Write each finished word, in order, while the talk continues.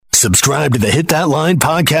subscribe to the Hit That Line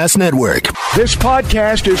Podcast Network. This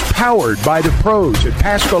podcast is powered by the pros at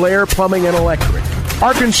Paschal Air Plumbing and Electric.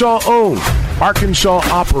 Arkansas owned, Arkansas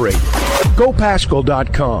operated.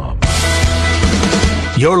 GoPaschal.com.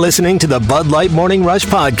 You're listening to the Bud Light Morning Rush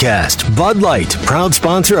Podcast. Bud Light, proud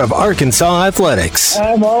sponsor of Arkansas Athletics.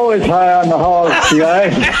 I'm always high on the hogs,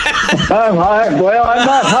 guys. I'm high. Well, I'm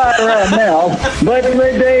not high right now, but the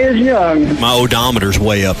day is young. My odometer's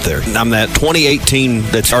way up there. I'm that 2018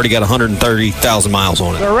 that's already got 130,000 miles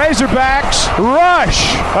on it. The Razorbacks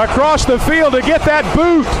rush across the field to get that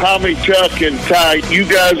boot. Tommy, Chuck, and Ty, you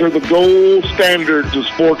guys are the gold standards of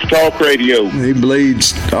sports talk radio. He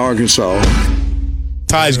bleeds Arkansas.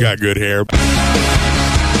 Ty's got good hair.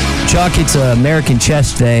 Chuck, it's American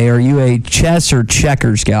Chess Day. Are you a chess or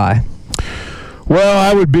checkers guy? Well,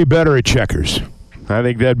 I would be better at checkers. I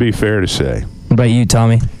think that'd be fair to say. What about you,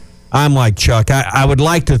 Tommy? I'm like Chuck. I would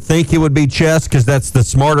like to think it would be chess because that's the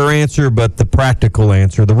smarter answer, but the practical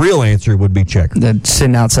answer, the real answer would be checkers.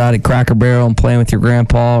 Sitting outside at Cracker Barrel and playing with your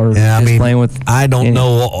grandpa, or playing with... I don't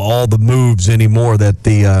know all the moves anymore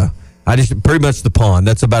that I just pretty much the pawn.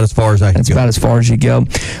 That's about as far as I can go. That's about as far as you go.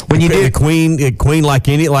 When you do the queen,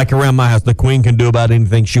 like around my house, the queen can do about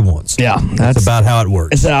anything she wants. Yeah, that's about how it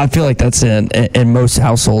works. I feel like that's in most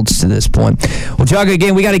households to this point. Well, Chuck,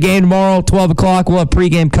 again, we got a game tomorrow, 12 o'clock. We'll have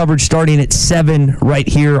pregame coverage starting at 7 right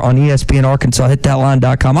here on ESPN Arkansas.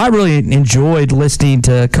 HitThatLine.com. I really enjoyed listening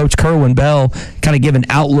to Coach Kerwin Bell kind of give an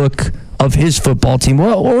outlook of his football team.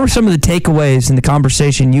 What were some of the takeaways in the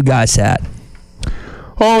conversation you guys had?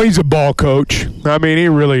 Oh, he's a ball coach. I mean, he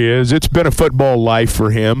really is. It's been a football life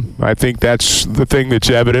for him. I think that's the thing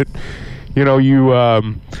that's evident. You know,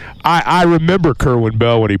 I remember Kerwin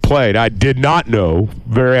Bell when he played. I did not know,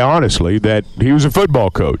 very honestly, that he was a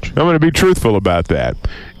football coach. I'm going to be truthful about that.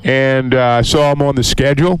 And I saw him on the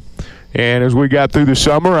schedule. And as we got through the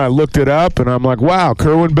summer, I looked it up, and I'm like, wow,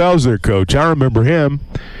 Kerwin Bell's their coach. I remember him.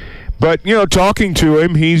 But, you know, talking to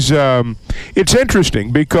him, he's it's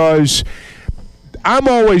interesting because – I'm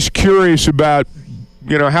always curious about,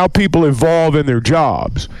 you know, how people evolve in their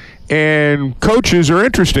jobs. And coaches are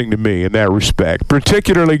interesting to me in that respect,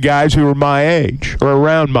 particularly guys who are my age or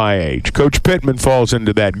around my age. Coach Pittman falls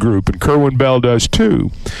into that group, and Kerwin Bell does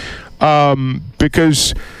too.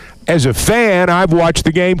 Because as a fan, I've watched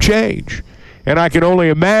the game change. And I can only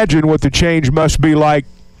imagine what the change must be like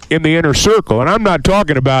in the inner circle. And I'm not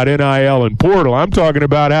talking about NIL and portal. I'm talking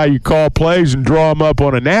about how you call plays and draw them up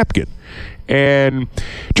on a napkin. And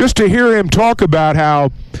just to hear him talk about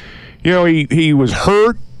how, you know, he was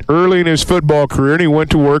hurt early in his football career, and he went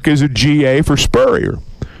to work as a GA for Spurrier.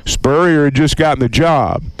 Spurrier had just gotten the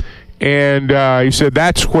job. And he said,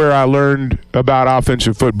 that's where I learned about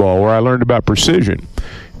offensive football, where I learned about precision.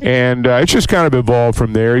 And it's just kind of evolved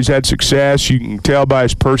from there. He's had success. You can tell by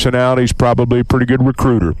his personality he's probably a pretty good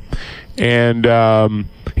recruiter. And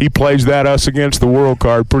he plays that us against the world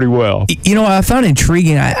card pretty well. You know, I found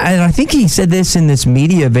intriguing. I think he said this in this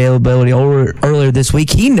media availability earlier this week.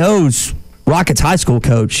 He knows Rocket's high school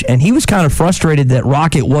coach, and he was kind of frustrated that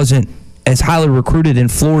Rocket wasn't as highly recruited in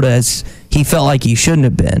Florida as he felt like he shouldn't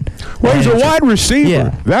have been. Well, he's a wide receiver.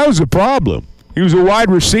 Yeah. That was the problem. He was a wide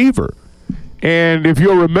receiver. And if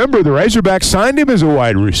you'll remember, the Razorbacks signed him as a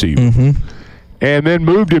wide receiver and then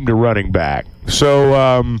moved him to running back.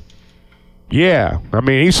 So, yeah, I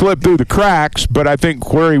mean, he slipped through the cracks, but I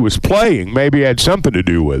think where he was playing maybe had something to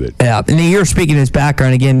do with it. Yeah, and you're speaking his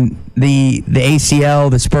background again, the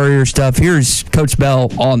ACL, the Spurrier stuff. Here's Coach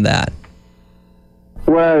Bell on that.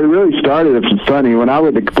 Well, it really started, it's funny, when I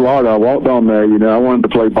went to Florida, I walked on there, you know, I wanted to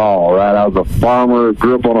play ball, right? I was a farmer,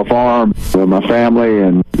 grew up on a farm with my family,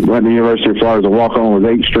 and went to the University of Florida as a walk-on, was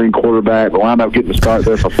 8-string quarterback, wound up getting to start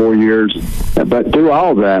there for 4 years. But through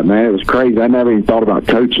all of that, man, it was crazy. I never even thought about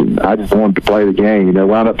coaching. I just wanted to play the game, you know,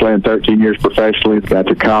 wound up playing 13 years professionally, got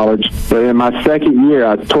to college. But in my second year,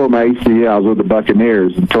 I tore my ACL. I was with the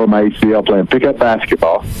Buccaneers and tore my ACL playing pickup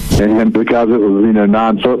basketball. And because it was, you know,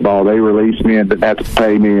 non-football, they released me and didn't have to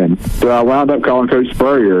pay me. And so I wound up calling Coach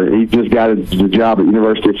Spurrier. He just got the job at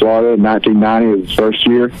University of Florida in 1990. It was his first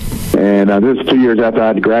year. And this was 2 years after I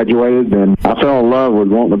had graduated, and I fell in love with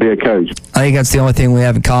wanting to be a coach. I think that's the only thing we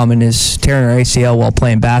have in common is tearing our ACL while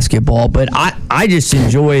playing basketball. But I just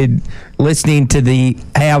enjoyed listening to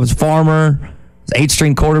I was a farmer,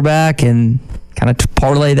 8-string quarterback, and kind of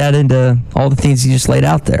parlay that into all the things you just laid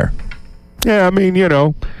out there. Yeah, I mean, you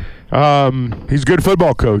know, he's a good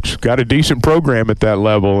football coach, got a decent program at that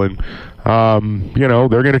level, and, you know,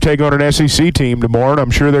 they're going to take on an SEC team tomorrow, and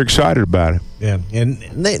I'm sure they're excited about it. Yeah, and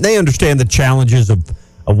they understand the challenges of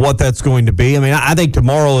what that's going to be. I mean, I think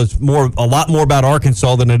tomorrow is a lot more about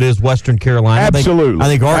Arkansas than it is Western Carolina. Absolutely. I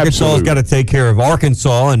think Arkansas has got to take care of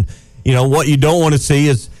Arkansas, and what you don't want to see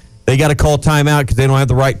is they got to call timeout because they don't have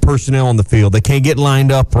the right personnel on the field. They can't get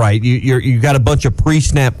lined up right. You got a bunch of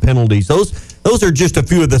pre-snap penalties. Those are just a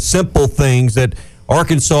few of the simple things that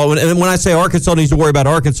Arkansas, and when I say Arkansas needs to worry about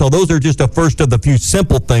Arkansas, those are just a first of the few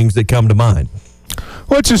simple things that come to mind.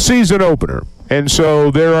 Well, it's a season opener, and so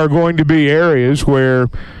there are going to be areas where,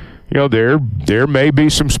 there may be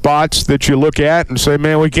some spots that you look at and say,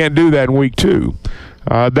 man, we can't do that in week 2.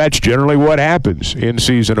 That's generally what happens in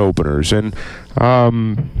season openers. And,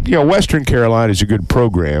 Western Carolina is a good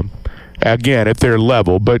program, again, at their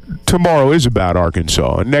level, but tomorrow is about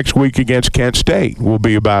Arkansas. And next week against Kent State will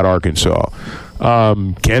be about Arkansas.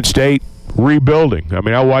 Kent State rebuilding. I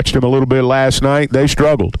mean, I watched them a little bit last night. They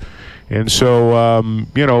struggled. And so,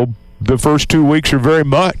 the first 2 weeks are very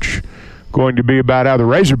much going to be about how the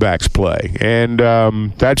Razorbacks play. And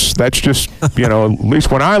that's just, at least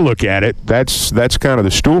when I look at it, that's kind of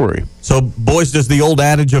the story. So, boys, does the old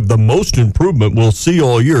adage of the most improvement we'll see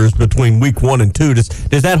all year is between week 1 and 2,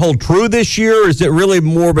 does that hold true this year, or is it really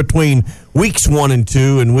more between weeks 1 and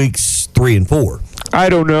 2 and weeks 3 and 4? I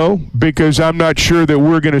don't know, because I'm not sure that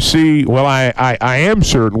we're going to see, well, I am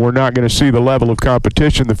certain we're not going to see the level of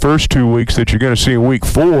competition the first 2 weeks that you're going to see in week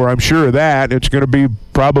 4. I'm sure of that. It's going to be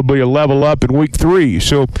probably a level up in week 3.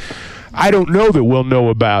 So I don't know that we'll know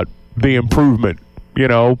about the improvement.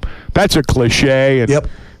 That's a cliche, and yep.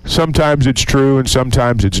 Sometimes it's true and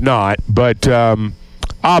sometimes it's not. But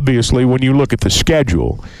obviously, when you look at the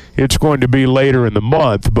schedule, it's going to be later in the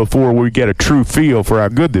month before we get a true feel for how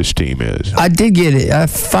good this team is. I did get it. I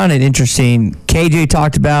find it interesting. KJ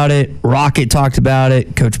talked about it. Rocket talked about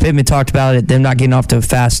it. Coach Pittman talked about it, them not getting off to a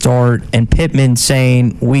fast start. And Pittman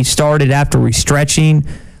saying we started after restretching,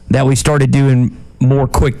 that we started doing more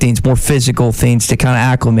quick things, more physical things to kind of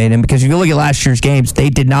acclimate him. Because if you look at last year's games,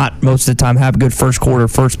 they did not most of the time have a good first quarter,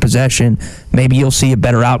 first possession. Maybe you'll see a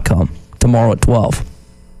better outcome tomorrow at 12.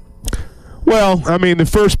 Well, I mean, the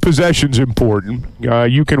first possession's important.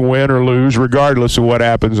 You can win or lose regardless of what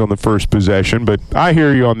happens on the first possession. But I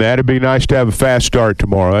hear you on that. It'd be nice to have a fast start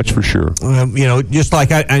tomorrow. That's for sure. Just like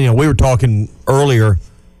we were talking earlier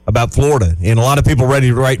about Florida, and a lot of people ready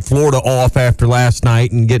to write Florida off after last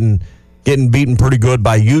night and getting beaten pretty good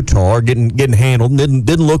by Utah, or getting handled. Didn't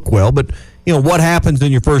look well, but. What happens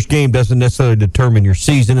in your first game doesn't necessarily determine your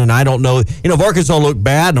season, and I don't know. If Arkansas looked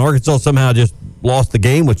bad and Arkansas somehow just lost the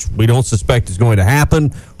game, which we don't suspect is going to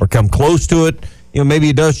happen or come close to it, maybe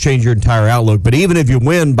it does change your entire outlook. But even if you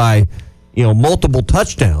win by, multiple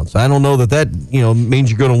touchdowns, I don't know that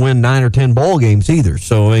means you're going to win 9 or 10 ball games either.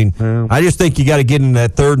 So, I just think you got to get in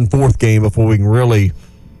that third and fourth game before we can really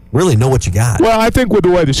know what you got. Well, I think with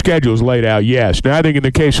the way the schedule is laid out, yes. Now, I think in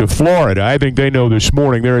the case of Florida, I think they know this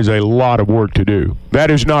morning there is a lot of work to do.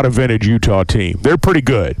 That is not a vintage Utah team. They're pretty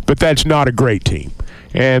good, but that's not a great team.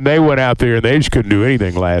 And they went out there and they just couldn't do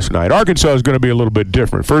anything last night. Arkansas is going to be a little bit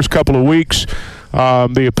different. First couple of weeks,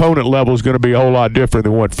 the opponent level is going to be a whole lot different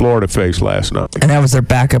than what Florida faced last night. And that was their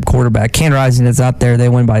backup quarterback. Ken Rising is out there. They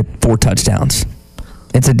win by 4 touchdowns.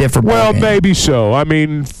 It's a different ball game. Maybe so. I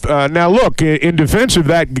mean, now look, in defense of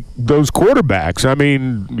those quarterbacks, I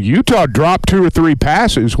mean, Utah dropped 2 or 3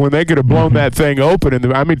 passes when they could have blown that thing open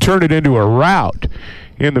and turned it into a rout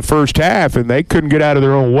in the first half, and they couldn't get out of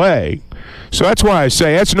their own way. So that's why I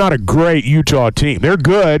say that's not a great Utah team. They're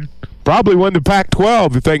good. Probably win the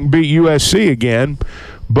Pac-12 if they can beat USC again.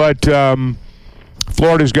 But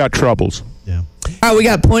Florida's got troubles. Yeah. All right, we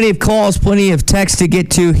got plenty of calls, plenty of texts to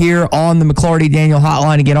get to here on the McLarty Daniel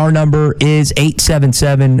hotline. Again, our number is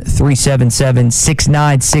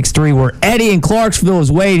 877-377-6963, where Eddie in Clarksville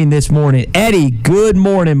is waiting this morning. Eddie, good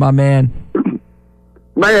morning, my man.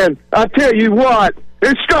 Man, I tell you what,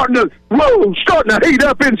 it's starting to heat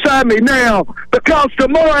up inside me now, because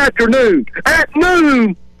tomorrow afternoon, at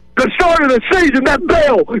noon, the start of the season, that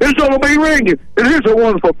bell is going to be ringing. And here's a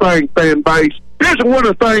wonderful thing, fan base. Here's a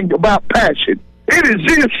wonderful thing about passion. It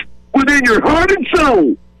exists within your heart and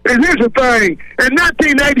soul. And here's the thing. In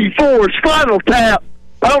 1984's Spinal Tap,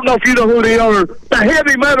 I don't know if you know who they are, the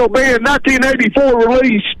heavy metal band 1984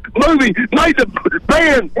 release movie made the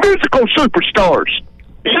band musical superstars.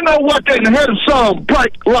 You know what? They had a song,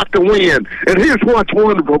 Break Like the Wind. And here's what's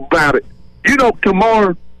wonderful about it.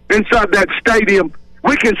 Tomorrow, inside that stadium,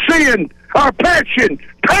 we can send our passion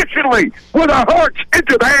passionately with our hearts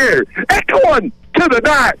into the air, echoing to the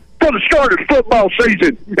night for the start of football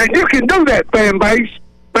season. And you can do that, fan base,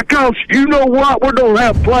 because you know what? We're going to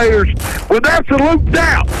have players with absolute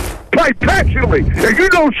doubt play passionately. And you're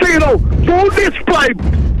going to see it on full display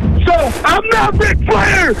So I'm not Ric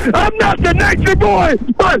Flair. I'm not the Nature Boy.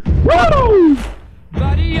 But woo!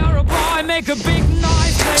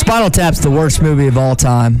 Spinal Tap's the worst movie of all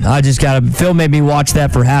time. Phil made me watch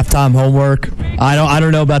that for halftime homework. I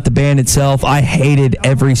don't know about the band itself. I hated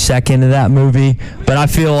every second of that movie, but I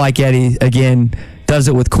feel like Eddie again does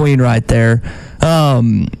it with Queen right there.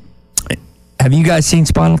 Have you guys seen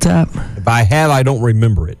Spinal Tap? If I have, I don't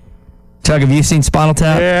remember it. Chuck, have you seen Spinal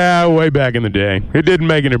Tap? Yeah, way back in the day. It didn't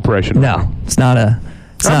make an impression on me. No, it's not a...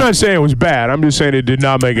 I'm not saying it was bad. I'm just saying it did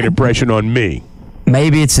not make an impression on me.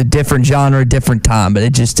 Maybe it's a different genre, different time, but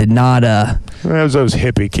it just did not. That was those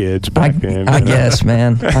hippie kids back then. I guess,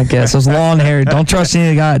 man. I guess those long hair. Don't trust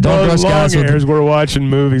any guy. Don't trust guys with. Long hairs were watching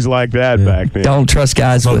movies like that back then. Don't trust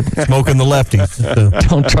guys with smoking the lefties.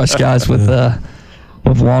 Don't trust guys with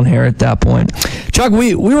long hair at that point. Chuck,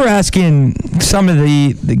 we were asking some of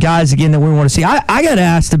the guys again that we want to see. I got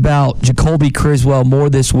asked about Jacoby Criswell more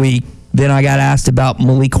this week than I got asked about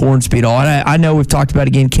Malik Hornsby at all. And I know we've talked about,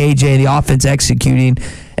 again, KJ, the offense executing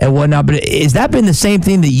and whatnot, but has that been the same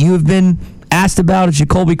thing that you have been asked about as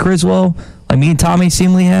Jacoby Criswell, like me and Tommy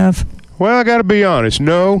seemingly have? Well, I got to be honest.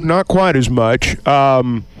 No, not quite as much.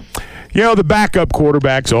 The backup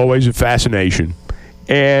quarterback's always a fascination.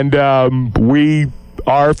 And we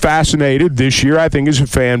are fascinated this year, I think, as a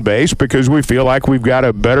fan base because we feel like we've got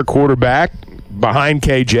a better quarterback behind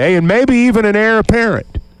KJ and maybe even an heir apparent.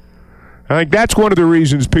 I think that's one of the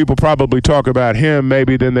reasons people probably talk about him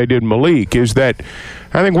maybe than they did Malik, is that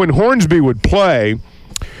I think when Hornsby would play,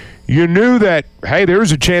 you knew that, hey,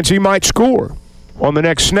 there's a chance he might score on the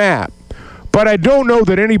next snap. But I don't know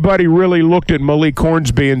that anybody really looked at Malik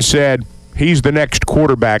Hornsby and said, he's the next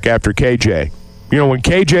quarterback after KJ. When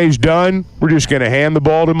KJ's done, we're just going to hand the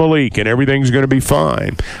ball to Malik and everything's going to be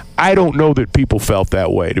fine. I don't know that people felt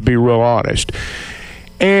that way, to be real honest.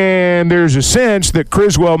 And there's a sense that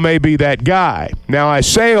Criswell may be that guy. Now, I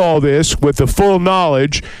say all this with the full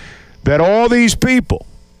knowledge that all these people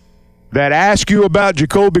that ask you about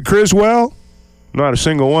Jacoby Criswell, not a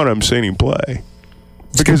single one of them seen him play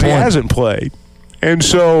because he hasn't played. And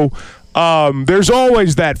so there's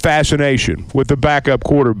always that fascination with the backup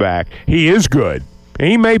quarterback. He is good. And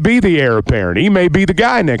he may be the heir apparent. He may be the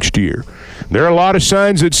guy next year. There are a lot of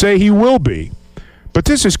signs that say he will be. But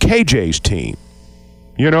this is KJ's team.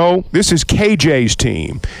 This is KJ's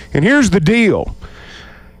team. And here's the deal.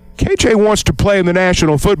 KJ wants to play in the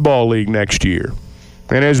National Football League next year.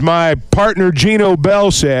 And as my partner Gino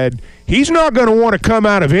Bell said, he's not going to want to come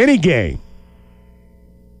out of any game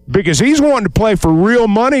because he's wanting to play for real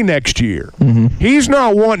money next year. Mm-hmm. He's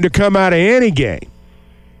not wanting to come out of any game.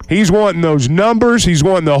 He's wanting those numbers. He's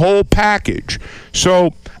wanting the whole package.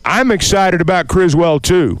 So I'm excited about Criswell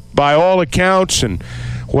too, by all accounts and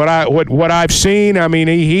what I've seen. I mean,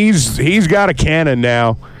 he's got a cannon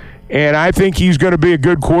now, and I think he's going to be a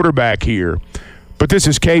good quarterback here. But this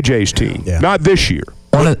is KJ's team, not this year.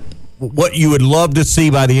 What you would love to see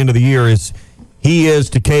by the end of the year is he is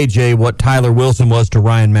to KJ what Tyler Wilson was to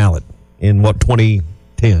Ryan Mallett in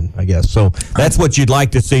 2010, I guess. So that's what you'd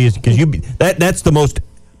like to see, is because that's the most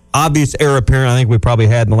obvious heir apparent I think we probably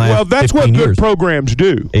had in the last 15 years. Well, that's what good programs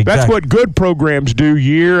do. Exactly. That's what good programs do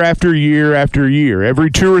year after year after year.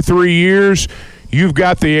 Every 2 or 3 years, you've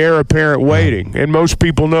got the heir apparent waiting, and most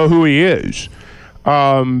people know who he is.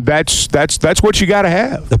 That's what you got to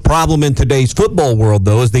have. The problem in today's football world,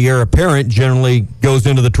 though, is the heir apparent generally goes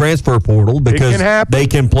into the transfer portal because they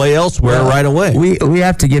can play elsewhere right away. We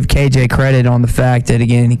have to give KJ credit on the fact that,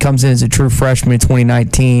 again, he comes in as a true freshman in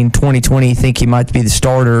 2019. 2020, you think he might be the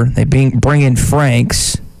starter. They bring in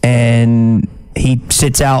Franks, and he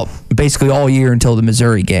sits out basically all year until the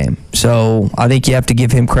Missouri game. So I think you have to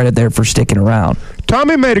give him credit there for sticking around.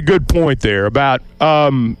 Tommy made a good point there about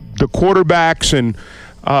the quarterbacks and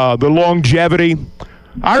the longevity.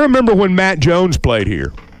 I remember when Matt Jones played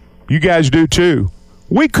here. You guys do too.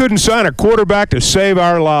 We couldn't sign a quarterback to save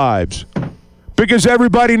our lives because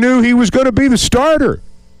everybody knew he was going to be the starter.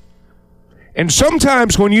 And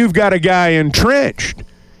sometimes when you've got a guy entrenched,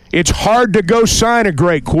 it's hard to go sign a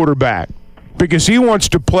great quarterback because he wants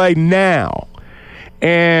to play now.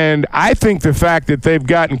 And I think the fact that they've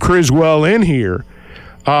gotten Criswell in here,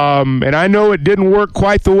 and I know it didn't work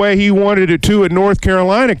quite the way he wanted it to at North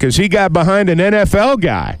Carolina because he got behind an NFL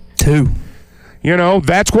guy. Too.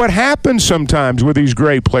 That's what happens sometimes with these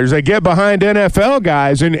great players. They get behind NFL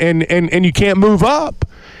guys and you can't move up.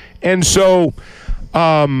 And so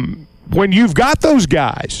when you've got those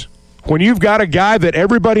guys, when you've got a guy that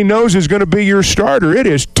everybody knows is going to be your starter, it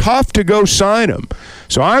is tough to go sign him.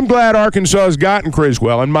 So I'm glad Arkansas has gotten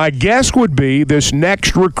Criswell. And my guess would be this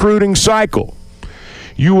next recruiting cycle,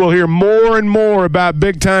 you will hear more and more about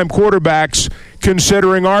big-time quarterbacks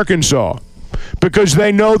considering Arkansas because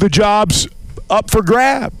they know the job's up for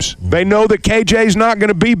grabs. They know that KJ's not going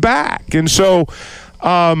to be back. And so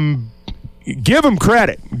give him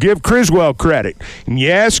credit. Give Criswell credit. And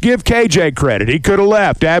yes, give KJ credit. He could have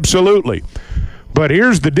left, absolutely. But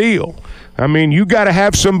here's the deal. I mean, you got to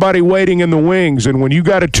have somebody waiting in the wings, and when you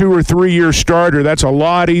got a 2 or 3 year starter, that's a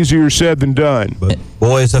lot easier said than done. But,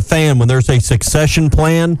 boy, as a fan, when there's a succession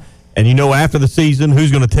plan, and you know after the season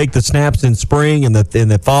who's going to take the snaps in spring and in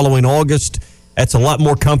the following August, that's a lot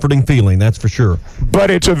more comforting feeling, that's for sure. But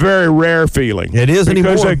it's a very rare feeling. It is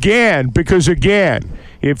anymore. Because again,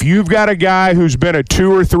 if you've got a guy who's been a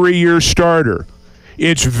 2 or 3 year starter,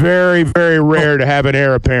 it's very, very rare to have an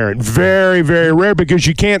heir apparent. Very, very rare because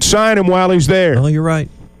you can't sign him while he's there. Oh, you're right.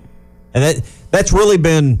 And that's really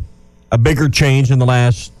been a bigger change in the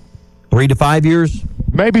last 3 to 5 years.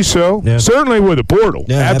 Maybe so. Yeah. Certainly with the portal.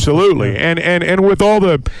 Yeah, absolutely. Yeah. And with all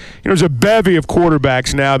the, there's a bevy of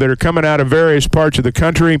quarterbacks now that are coming out of various parts of the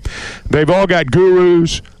country. They've all got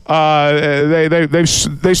gurus.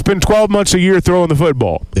 They spend 12 months a year throwing the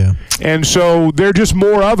football. Yeah. And so there are just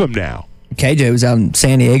more of them now. KJ was out in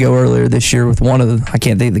San Diego earlier this year with one of the, I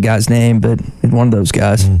can't think of the guy's name, but one of those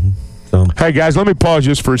guys. Mm-hmm. Hey, guys, let me pause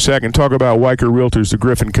just for a second. Talk about Weicker Realtors, the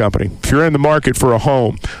Griffin Company. If you're in the market for a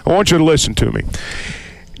home, I want you to listen to me.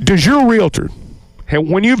 Does your realtor,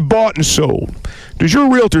 when you've bought and sold, does your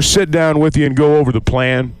realtor sit down with you and go over the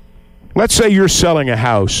plan? Let's say you're selling a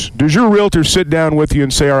house. Does your realtor sit down with you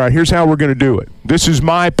and say, all right, here's how we're going to do it. This is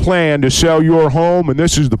my plan to sell your home, and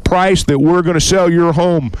this is the price that we're going to sell your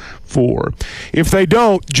home for. If they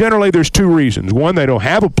don't, generally there's 2 reasons. 1, they don't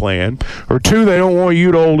have a plan, or 2, they don't want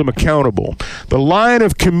you to hold them accountable. The line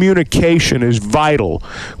of communication is vital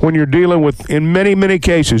when you're dealing with, in many, many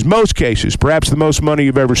cases, most cases, perhaps the most money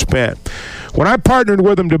you've ever spent. When I partnered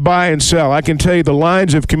with them to buy and sell, I can tell you the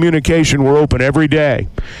lines of communication were open every day.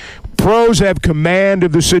 Pros have command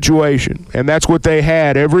of the situation, and that's what they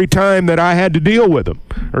had every time that I had to deal with them,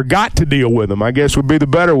 or got to deal with them, I guess would be the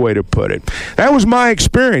better way to put it. That was my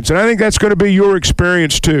experience, and I think that's going to be your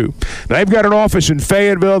experience too. They've got an office in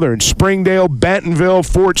Fayetteville, they're in Springdale, Bentonville,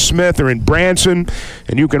 Fort Smith, they're in Branson,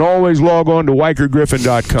 and you can always log on to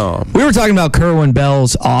WeicherGriffin.com. We were talking about Kerwin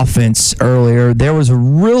Bell's offense earlier. There was a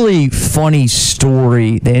really funny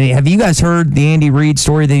story. Have you guys heard the Andy Reid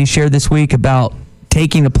story that he shared this week about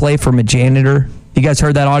taking a play from a janitor? You guys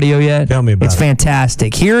heard that audio yet? Tell me about it. It's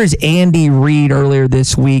fantastic. Here is Andy Reid earlier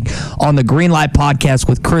this week on the Greenlight podcast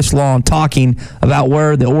with Chris Long talking about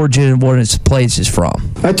where the origin of one of his plays is from.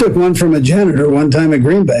 I took one from a janitor one time at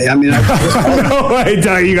Green Bay. I mean, no way,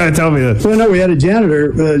 Doug, you got to tell me this. Well, no, we had a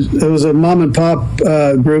janitor. It was a mom and pop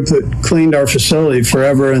group that cleaned our facility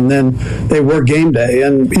forever, and then they worked game day.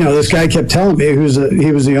 And this guy kept telling me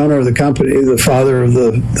he was the owner of the company, the father of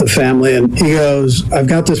the family, and he goes, "I've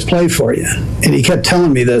got this play for you." And he kept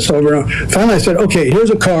telling me this over and over. Finally, I said, "Okay, here's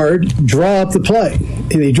a card. Draw up the play."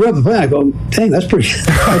 And he drew up the play. I go, "Dang, that's pretty good.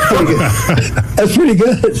 That's pretty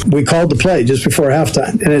good." We called the play just before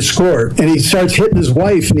halftime, and it scored. And he starts hitting his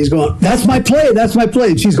wife, and he's going, "That's my play. That's my play."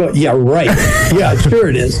 And she's going, "Yeah, right. Yeah, sure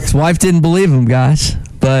it is." His wife didn't believe him, guys.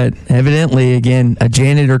 But evidently, again, a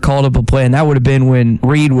janitor called up a play, and that would have been when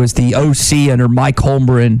Reid was the OC under Mike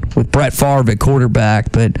Holmgren with Brett Favre at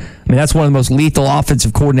quarterback. But, I mean, that's one of the most lethal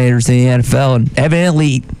offensive coordinators in the NFL, and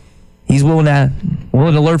evidently he's willing to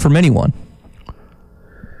learn from anyone.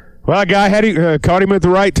 Well, a guy caught him at the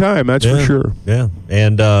right time, that's for sure. Yeah,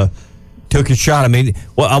 and took a shot. I mean,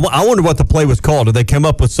 well, I wonder what the play was called. Did they come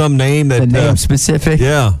up with some name that... The name specific?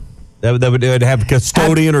 Yeah. That would have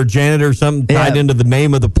custodian or janitor or something tied into the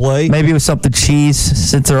name of the play. Maybe it was something cheese,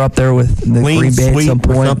 since they're up there with the Green Bay at some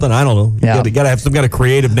point. Or something. I don't know. Yeah. You got to have some kind of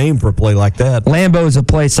creative name for a play like that. Lambeau is a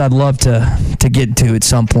place I'd love to get to at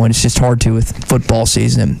some point. It's just hard to with football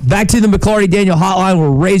season. Back to the McLarty Daniel hotline where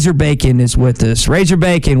Razor Bacon is with us. Razor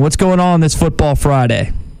Bacon, what's going on this Football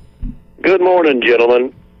Friday? Good morning,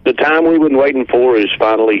 gentlemen. The time we've been waiting for is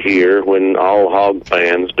finally here when all Hog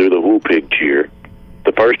fans do the Woo Pig cheer.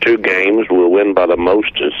 The first 2 games we'll win by the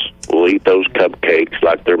mostest. We'll eat those cupcakes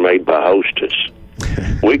like they're made by Hostess.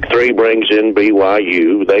 Week 3 brings in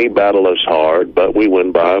BYU. They battle us hard, but we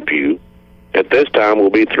win by a few. At this time, we'll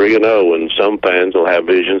be 3-0, and some fans will have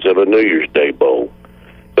visions of a New Year's Day bowl.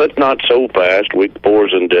 But not so fast. Week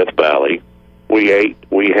 4's in Death Valley. We hate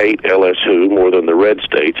LSU more than the Red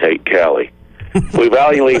States hate Cali. We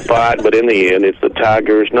valiantly fight, but in the end, it's the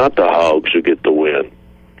Tigers, not the Hogs, who get the win.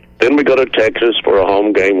 Then we go to Texas for a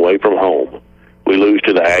home game away from home. We lose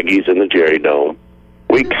to the Aggies in the Jerry Dome.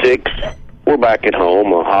 Week 6, we're back at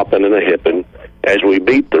home, a hopping and a hipping, as we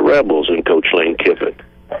beat the Rebels and Coach Lane Kiffin.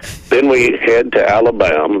 Then we head to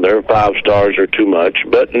Alabama. Their 5 stars are too much,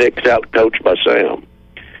 but Nick's out-coached by Sam.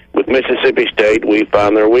 With Mississippi State, we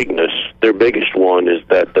find their weakness. Their biggest one is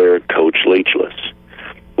that they're coach leechless.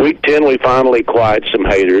 Week 10, we finally quiet some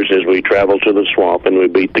haters as we travel to the swamp and we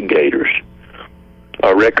beat the Gators.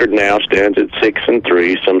 Our record now stands at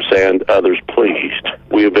 6-3, some say and others pleased.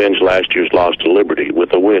 We avenged last year's loss to Liberty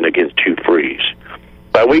with a win against Hugh Freeze.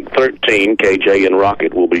 By week 13, KJ and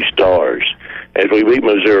Rocket will be stars as we beat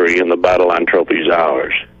Missouri and the Battle Line Trophy's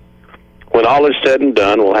ours. When all is said and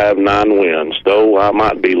done, we'll have 9 wins, though I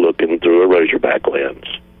might be looking through a Razorback lens.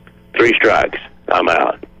 3 strikes. I'm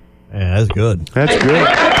out. Yeah, that's good. That's good.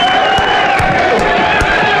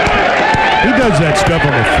 He does that stuff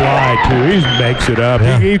on the fly, too. He makes it up.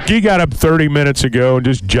 Yeah. He got up 30 minutes ago and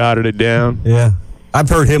just jotted it down. Yeah. I've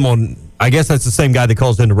heard him on, I guess that's the same guy that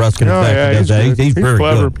calls into Ruskin. He's very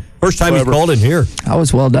clever. Good. First time he's called in here. That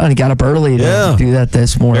was well done. He got up early to do that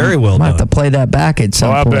this morning. Very well Might done. have to play that back at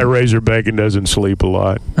some I point. bet Razor Bacon doesn't sleep a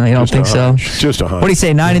lot. You don't think so? Just a hunch. What do you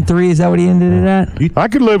say, 9-3? Is that what he ended it at? I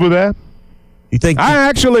could live with that. You think? I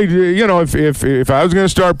actually, if I was going to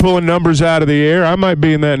start pulling numbers out of the air, I might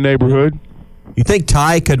be in that neighborhood. You think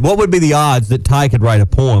Ty could, what would be the odds that Ty could write a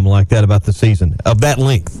poem like that about the season, of that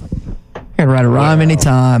length? I can write a rhyme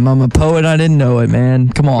anytime. I'm a poet. I didn't know it, man.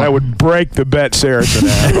 Come on. That would break the Bet Saracen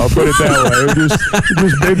app. I'll put it that way.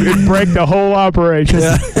 It'd break the whole operation.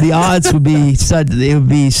 The odds would be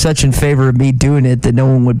such in favor of me doing it that no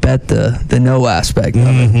one would bet the no aspect of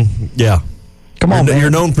it. Yeah. Come on, man. You're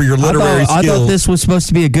known for your literary skills. I thought this was supposed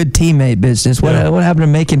to be a good teammate business. What happened to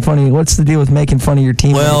making fun of you? What's the deal with making fun of your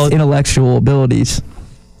teammates' intellectual abilities?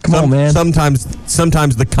 Come on, man. Sometimes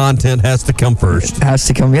the content has to come first. Has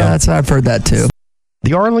to come. Yeah, I've heard that too.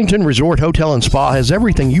 The Arlington Resort Hotel and Spa has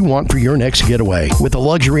everything you want for your next getaway. With the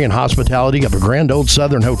luxury and hospitality of a grand old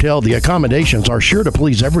southern hotel, the accommodations are sure to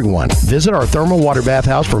please everyone. Visit our thermal water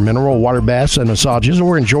bathhouse for mineral water baths and massages,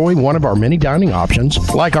 or enjoy one of our many dining options,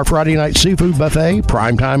 like our Friday night seafood buffet,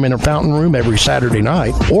 primetime in a fountain room every Saturday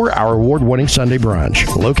night, or our award-winning Sunday brunch.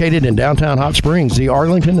 Located in downtown Hot Springs, the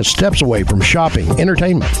Arlington is steps away from shopping,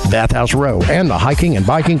 entertainment, Bathhouse Row, and the hiking and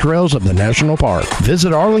biking trails of the National Park.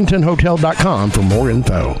 Visit arlingtonhotel.com for more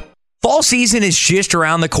info. Fall season is just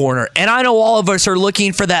around the corner, and I know all of us are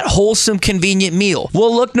looking for that wholesome, convenient meal.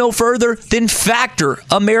 Well, look no further than Factor,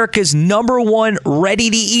 America's #1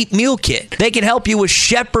 ready-to-eat meal kit. They can help you with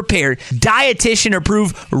chef-prepared,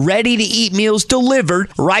 dietitian-approved, ready-to-eat meals delivered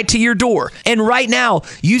right to your door. And right now,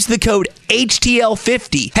 use the code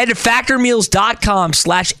HTL50. Head to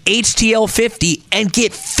factormeals.com/HTL50 and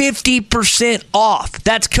get 50% off.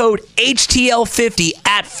 That's code HTL50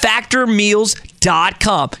 at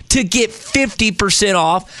factormeals.com to get 50%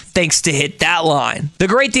 off thanks to Hit That Line. The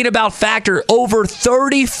great thing about Factor, over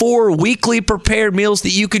 34 weekly prepared meals that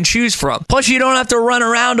you can choose from. Plus, you don't have to run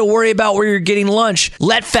around to worry about where you're getting lunch.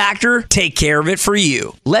 Let Factor take care of it for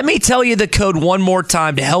you. Let me tell you the code one more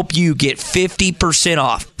time to help you get 50%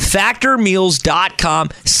 off.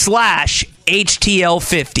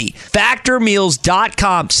 Factormeals.com/HTL50.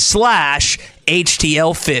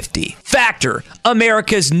 Factormeals.com/HTL50. Factor,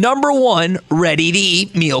 America's #1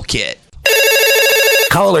 ready-to-eat meal kit.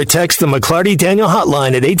 Call or text the McLarty Daniel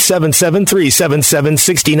hotline at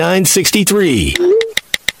 877-377-6963.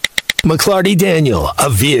 McLarty Daniel, a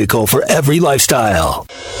vehicle for every lifestyle.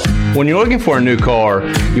 When you're looking for a new car,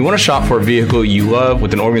 you want to shop for a vehicle you love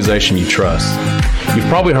with an organization you trust. You've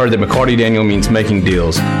probably heard that McLarty Daniel means making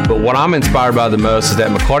deals, but what I'm inspired by the most is that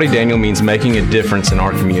McLarty Daniel means making a difference in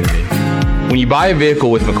our community. When you buy a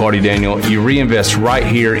vehicle with McLarty Daniel, you reinvest right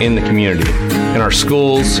here in the community, in our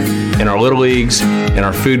schools, in our little leagues, in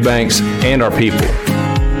our food banks, and our people.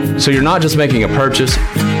 So you're not just making a purchase,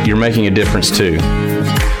 you're making a difference too.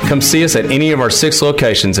 Come see us at any of our 6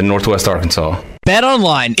 locations in Northwest Arkansas.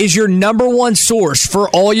 BetOnline is your #1 source for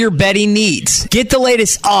all your betting needs. Get the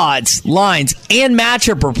latest odds, lines, and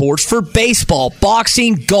matchup reports for baseball,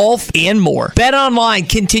 boxing, golf, and more. BetOnline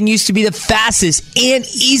continues to be the fastest and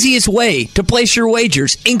easiest way to place your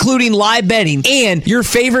wagers, including live betting and your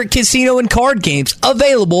favorite casino and card games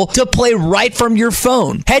available to play right from your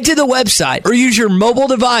phone. Head to the website or use your mobile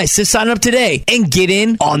device to sign up today and get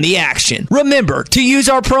in on the action. Remember to use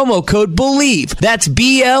our promo code BELIEVE, that's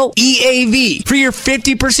BLEAV, for your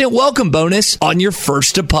 50% welcome bonus on your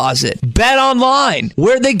first deposit. Bet online,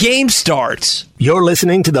 where the game starts. You're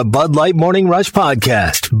listening to the Bud Light Morning Rush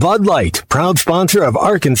Podcast. Bud Light, proud sponsor of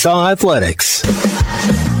Arkansas Athletics. To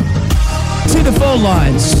the phone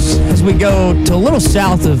lines as we go to a little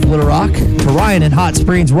south of Little Rock to Ryan in Hot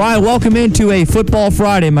Springs. Ryan, welcome into a Football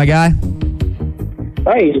Friday, my guy.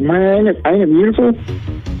 Hey, man, ain't it beautiful?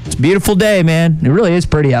 It's Beautiful day, man. It really is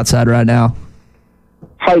pretty outside right now.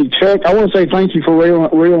 Hey, Chuck, I want to say thank you for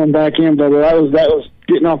reeling back in, brother. That was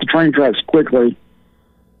getting off the train tracks quickly.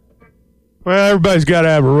 Well, everybody's got to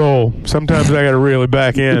have a role. Sometimes I got to reel it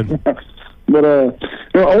back in. But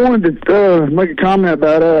I wanted to make a comment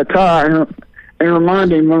about Ty and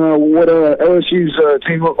remind him what LSU's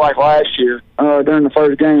team looked like last year during the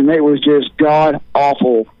first game. It was just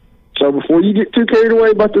god-awful. So before you get too carried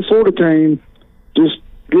away about the Florida team, just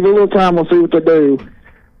give it a little time. We'll see what they do.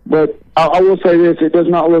 But I will say this. It does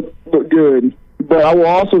not look good. But I will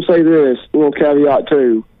also say this, a little caveat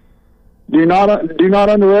too. Do not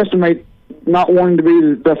underestimate not wanting to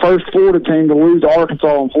be the first Florida team to lose to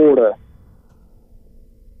Arkansas and Florida.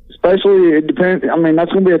 Especially, it depends. I mean,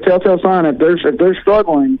 that's going to be a telltale sign if they're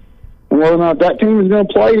struggling, and whether or not that team is going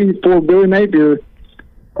to play for Billy Napier,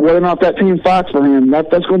 whether or not that team fights for him. That's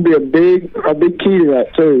going to be a big key to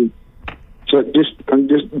that too. So just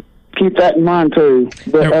keep that in mind too.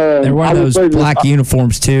 But they're one of those black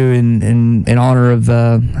uniforms too, in honor of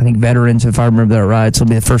I think veterans, if I remember that right. So it'll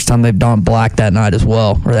be the first time they've donned black that night as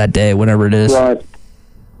well, or that day, whenever it is. Right.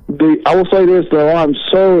 I will say this though, I'm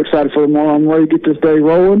so excited for tomorrow. I'm ready to get this day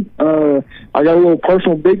rolling. I got a little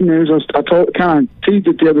personal big news. I kind of teased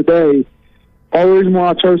it the other day. All the reason why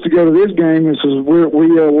I chose to go to this game is because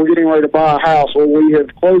we're getting ready to buy a house. Well, we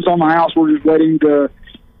have closed on the house. We're just waiting to.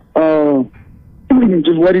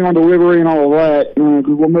 Just waiting on delivery and all of that.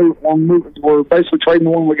 We're basically trading the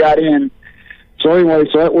one we got in. So anyway,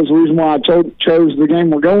 that was the reason why I chose the game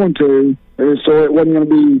we're going to, is so it wasn't going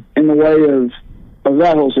to be in the way of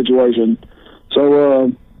that whole situation.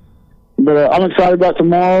 So, but I'm excited about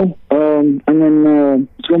tomorrow, and then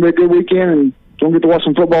it's going to be a good weekend, and going to get to watch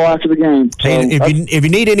some football after the game. So, hey, if you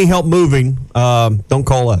need any help moving, don't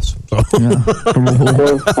call us. So.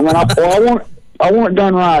 I want it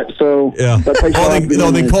done right, so yeah.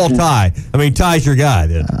 Then call Ty. I mean, Ty's your guy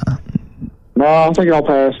then. No, I think I'll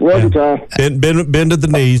pass. Love you, Ty. Bend at the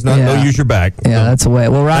knees, no use your back. Yeah, that's the way.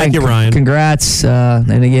 Well, Ryan, thank you, Ryan. Congrats,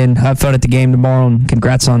 and again, have fun at the game tomorrow, and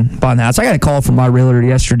congrats on buying the house. I got a call from my realtor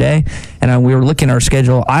yesterday, and we were looking at our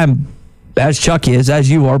schedule. I'm, as Chuck is, as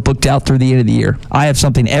you are, booked out through the end of the year. I have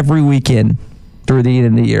something every weekend through the end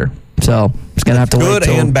of the year. So it's going to have to wait. Good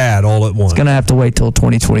and bad all at once. It's going to have to wait till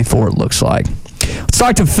 2024, it looks like. Let's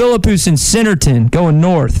talk to Philip, who's in Centerton, going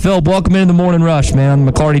north. Philip, welcome into the Morning Rush, man, on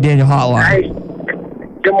the McCarty Daniel Hotline. Hey,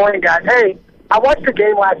 good morning, guys. Hey, I watched the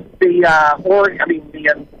game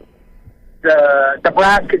the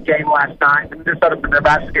Nebraska game last night, the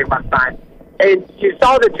Minnesota-Nebraska game last night, and you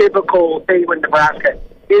saw the typical thing with Nebraska.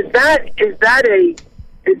 Is that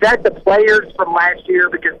the players from last year?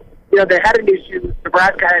 Because they had an issue.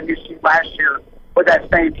 Nebraska had an issue last year with that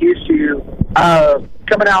same issue of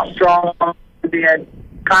coming out strong and then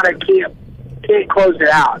kind of can't close it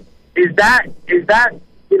out. Is that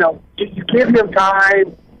do you give him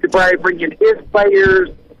time to probably bring in his players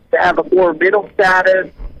to have a more middle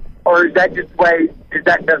status, or is that just the way? Is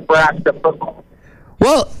that Nebraska football?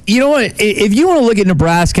 Well, you know what? If you want to look at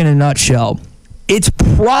Nebraska in a nutshell, it's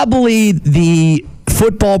probably the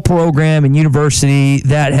football program and university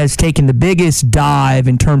that has taken the biggest dive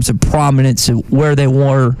in terms of prominence where they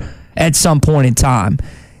were at some point in time.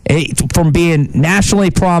 From being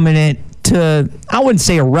nationally prominent to, I wouldn't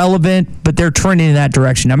say irrelevant, but they're trending in that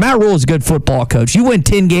direction. Now, Matt Rhule is a good football coach. You win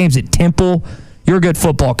 10 games at Temple, you're a good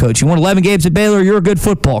football coach. You win 11 games at Baylor, you're a good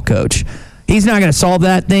football coach. He's not going to solve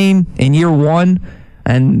that thing in year one,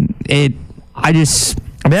 and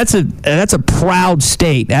that's a proud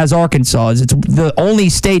state, as Arkansas is. It's the only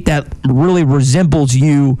state that really resembles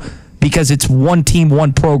you because it's one team,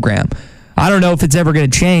 one program. I don't know if it's ever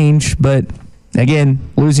going to change, but again,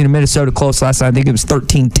 losing to Minnesota close last night, I think it was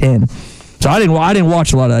 13-10. So I didn't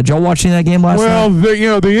watch a lot of that. Did y'all watch any of that game last night? Well,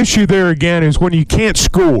 the issue there again is when you can't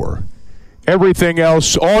score, everything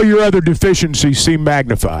else, all your other deficiencies seem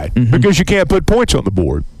magnified because you can't put points on the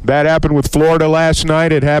board. That happened with Florida last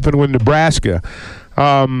night. It happened with Nebraska.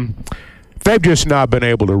 They've just not been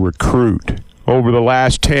able to recruit over the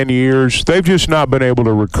last 10 years. They've just not been able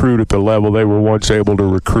to recruit at the level they were once able to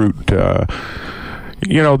recruit.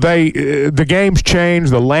 The game's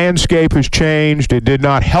changed. The landscape has changed. It did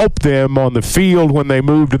not help them on the field when they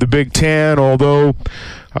moved to the Big Ten, although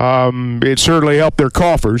it certainly helped their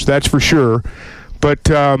coffers, that's for sure. But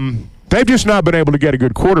they've just not been able to get a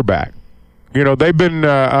good quarterback. They've been,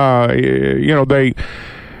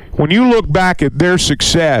 when you look back at their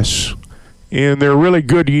success in their really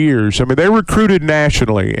good years, I mean, they recruited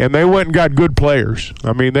nationally, and they went and got good players.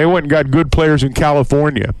 I mean, they went and got good players in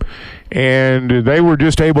California, and they were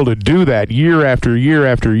just able to do that year after year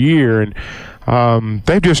after year, and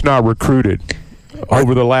they've just not recruited.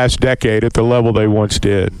 over the last decade at the level they once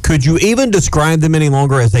did. Could you even describe them any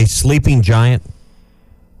longer as a sleeping giant?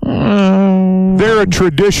 They're a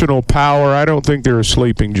traditional power. I don't think they're a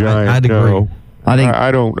sleeping giant. I'd agree. No.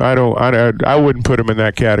 I wouldn't put them in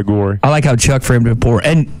that category. I like how Chuck framed it before.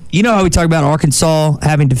 And you know how we talk about Arkansas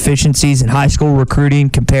having deficiencies in high school recruiting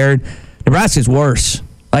compared? Nebraska's worse.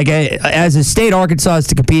 Like, as a state, Arkansas has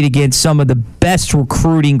to compete against some of the best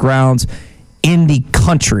recruiting grounds in the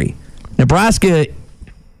country. Nebraska,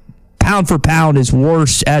 pound for pound, is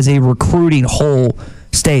worse as a recruiting whole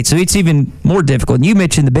state. So it's even more difficult. And you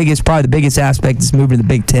mentioned probably the biggest aspect is moving to the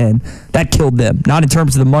Big Ten. That killed them. Not in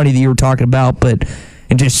terms of the money that you were talking about, but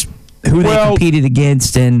in just who they competed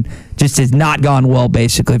against, and just has not gone well,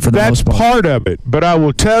 basically, for the most part. That's part of it. But I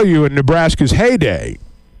will tell you, in Nebraska's heyday,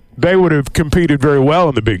 they would have competed very well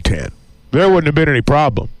in the Big Ten. There wouldn't have been any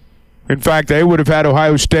problem. In fact, they would have had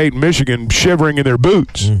Ohio State and Michigan shivering in their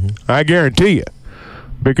boots. I guarantee you.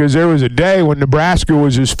 Because there was a day when Nebraska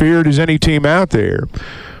was as feared as any team out there.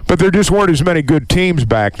 But there just weren't as many good teams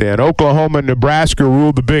back then. Oklahoma and Nebraska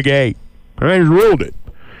ruled the Big Eight. And they ruled it.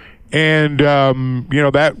 And,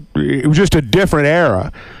 that it was just a different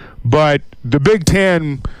era. But the Big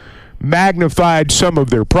Ten magnified some of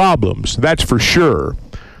their problems, that's for sure.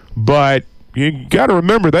 But you got to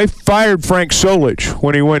remember, they fired Frank Solich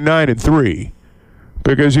when he went 9-3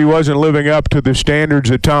 because he wasn't living up to the standards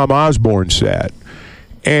that Tom Osborne set.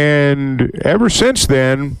 And ever since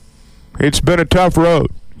then, it's been a tough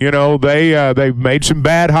road. They've made some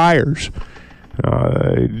bad hires.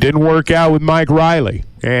 It didn't work out with Mike Riley.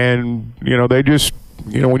 And, they just,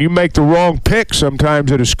 when you make the wrong pick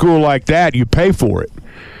sometimes at a school like that, you pay for it.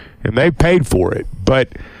 And they paid for it. But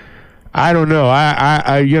I don't know.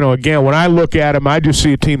 Again, when I look at them, I just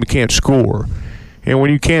see a team that can't score. And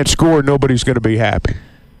when you can't score, nobody's going to be happy.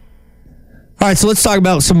 All right, so let's talk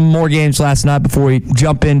about some more games last night before we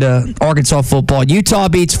jump into Arkansas football. Utah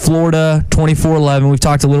beats Florida 24-11. We've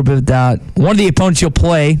talked a little bit about that. One of the opponents you'll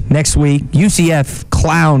play next week, UCF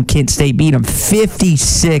clown Kent State, beat them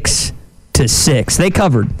 56-6. They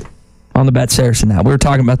covered on the Bet Saracen now. We were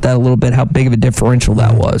talking about that a little bit, how big of a differential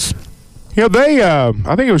that was. I think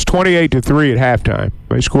it was 28-3 at halftime.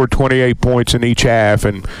 They scored 28 points in each half,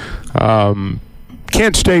 and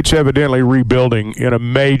Kent State's evidently rebuilding in a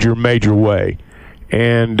major, major way.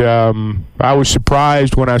 And I was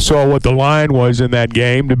surprised when I saw what the line was in that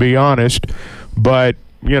game, to be honest. But,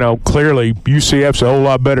 clearly UCF's a whole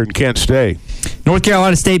lot better than Kent State. North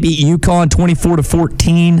Carolina State beat UConn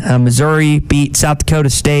 24-14. Missouri beat South Dakota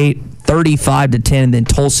State 35-10. And then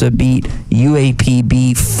Tulsa beat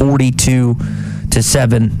UAPB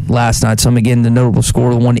 42-7 last night. So, again, the notable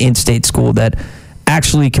score, the one in-state school that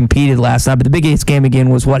actually competed last night. But the biggest game again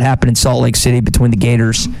was what happened in Salt Lake City between the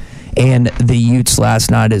Gators and the Utes last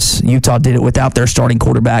night, as Utah did it without their starting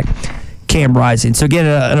quarterback, Cam Rising. So again,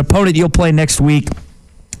 an opponent you'll play next week,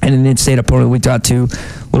 and an in-state opponent we got to a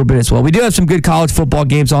little bit as well. We do have some good college football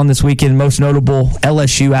games on this weekend, most notable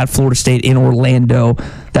LSU at Florida State in Orlando.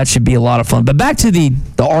 That should be a lot of fun. But back to the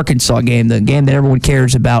Arkansas game, the game that everyone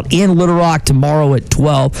cares about, in Little Rock tomorrow at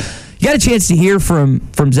 12. You got a chance to hear from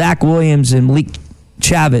Zach Williams and Malik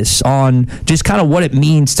Chavis on just kind of what it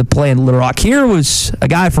means to play in Little Rock. Here was a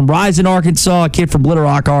guy from Rising, Arkansas, a kid from Little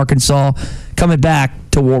Rock, Arkansas, coming back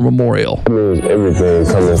to War Memorial. It means everything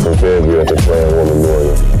coming from Fayetteville to play in War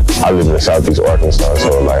Memorial. I live in Southeast Arkansas,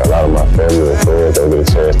 so a lot of my family and friends don't get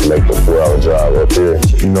a chance to make the 4-hour drive up here.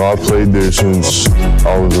 I played there since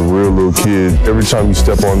I was a real little kid. Every time you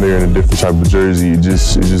step on there in a different type of jersey, it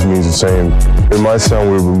just means the same. It might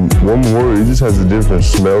sound weird, but War Memorial, it just has a different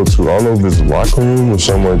smell to it. I don't know if it's a locker room or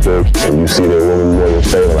something like that. And you see that War Memorial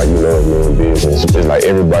Stadium, it's doing business. It's like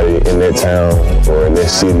everybody in that town or in that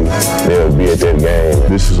city, they'll be at that game.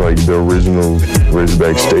 This is like the original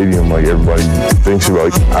Razorback Stadium, like everybody thinks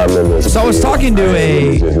about. So I was talking to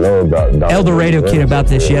a El Dorado kid about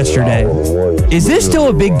this yesterday. Is this still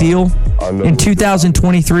a big deal in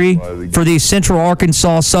 2023 for these Central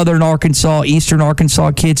Arkansas, Southern Arkansas, Eastern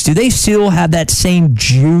Arkansas kids? Do they still have that same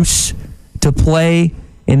juice to play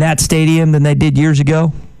in that stadium than they did years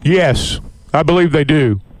ago? Yes, I believe they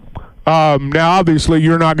do. Now, obviously,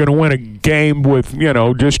 you're not going to win a game with,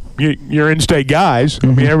 just your in-state guys. I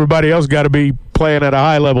mean, everybody else got to be playing at a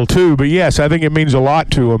high level too. But, yes, I think it means a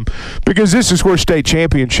lot to them because this is where state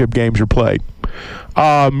championship games are played.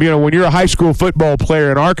 When you're a high school football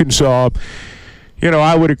player in Arkansas,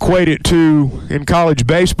 I would equate it to, in college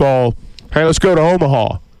baseball, hey, let's go to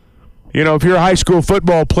Omaha. If you're a high school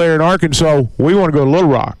football player in Arkansas, we want to go to Little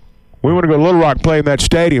Rock. We want to go to Little Rock, play in that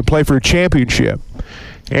stadium, play for a championship.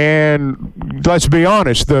 And let's be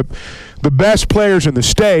honest, the best players in the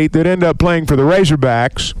state that end up playing for the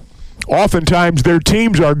Razorbacks, oftentimes their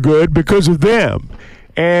teams are good because of them.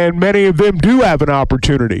 And many of them do have an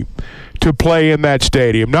opportunity to play in that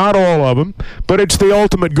stadium. Not all of them, but it's the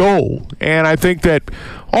ultimate goal. And I think that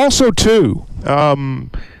also, too,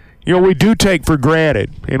 we do take for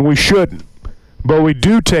granted, and we shouldn't, but we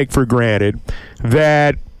do take for granted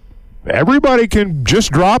that everybody can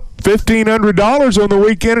just drop $1,500 on the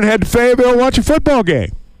weekend and head to Fayetteville and watch a football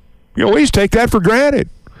game. We just take that for granted.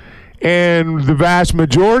 And the vast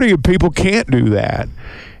majority of people can't do that.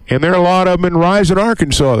 And there are a lot of them in Rising,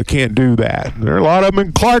 Arkansas that can't do that. There are a lot of them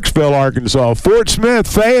in Clarksville, Arkansas, Fort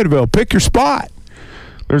Smith, Fayetteville. Pick your spot.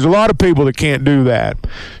 There's a lot of people that can't do that.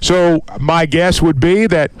 So my guess would be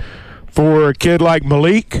that for a kid like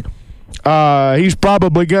Malik, he's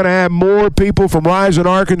probably going to have more people from Rising,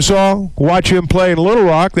 Arkansas watch him play in Little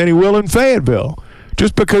Rock than he will in Fayetteville.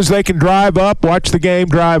 Just because they can drive up, watch the game,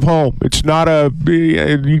 drive home. It's not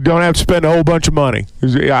you don't have to spend a whole bunch of money.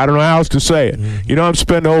 I don't know how else to say it. You don't have to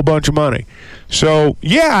spend a whole bunch of money. So,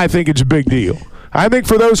 yeah, I think it's a big deal. I think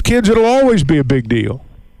for those kids, it'll always be a big deal.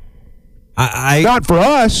 Not for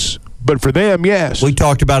us, but for them, yes. We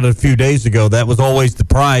talked about it a few days ago. That was always the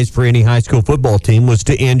prize for any high school football team, was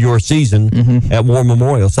to end your season at War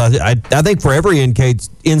Memorial. So I think for every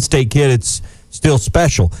in-state kid, it's still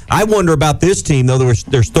special. I wonder about this team, though.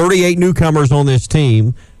 There's 38 newcomers on this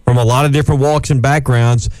team from a lot of different walks and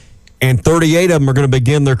backgrounds, and 38 of them are going to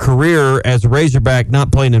begin their career as a Razorback, not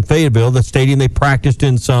playing in Fayetteville, the stadium they practiced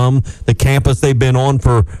in some, the campus they've been on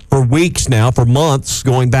for weeks now, for months,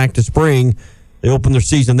 going back to spring. They opened their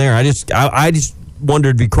season there. I just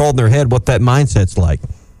wondered if you crawled in their head what that mindset's like.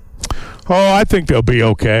 Oh, I think they'll be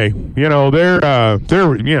okay.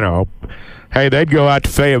 Hey, they'd go out to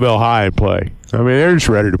Fayetteville High and play. I mean, they're just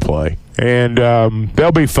ready to play. And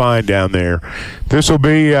they'll be fine down there. This will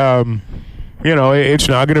be, it's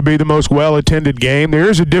not going to be the most well-attended game. There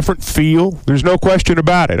is a different feel. There's no question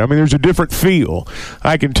about it. I mean, there's a different feel.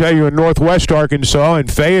 I can tell you in Northwest Arkansas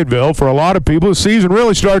and Fayetteville, for a lot of people, the season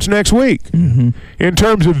really starts next week in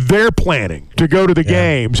terms of their planning to go to the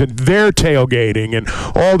games and their tailgating and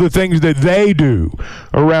all the things that they do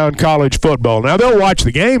around college football. Now, they'll watch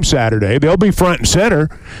the game Saturday. They'll be front and center.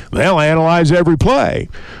 They'll analyze every play.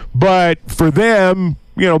 But for them,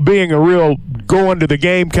 being a real going to the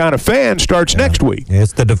game kind of fan starts next week.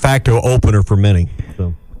 It's the de facto opener for many.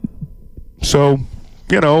 So,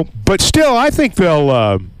 but still, I think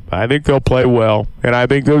they'll play well, and I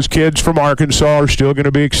think those kids from Arkansas are still going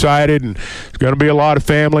to be excited, and there's going to be a lot of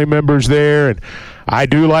family members there. And I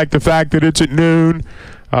do like the fact that it's at noon.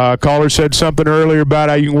 Caller said something earlier about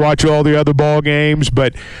how you can watch all the other ball games,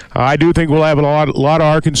 but I do think we'll have a lot of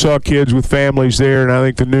Arkansas kids with families there, and I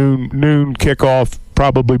think the noon kickoff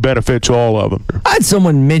probably benefits all of them. I had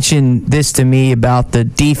someone mention this to me about the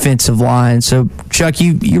defensive line. So, Chuck,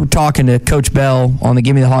 you were talking to Coach Bell on the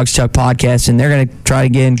Give Me the Hogs Chuck podcast, and they're going to try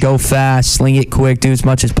again, go fast, sling it quick, do as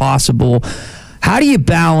much as possible. How do you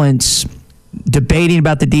balance debating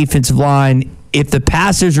about the defensive line if the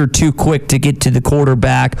passes are too quick to get to the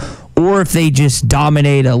quarterback, or if they just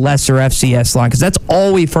dominate a lesser FCS line? Because that's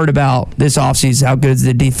all we've heard about this offseason, how good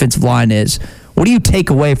the defensive line is. What do you take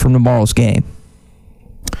away from tomorrow's game?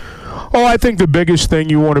 Oh, I think the biggest thing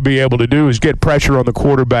you want to be able to do is get pressure on the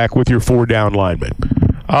quarterback with your 4-down linemen.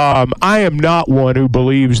 I am not one who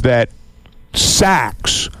believes that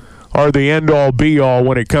sacks are the end-all, be-all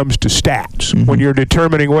when it comes to stats. When you're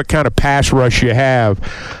determining what kind of pass rush you have,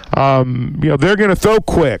 they're going to throw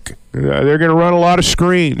quick. They're going to run a lot of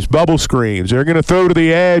screens, bubble screens. They're going to throw to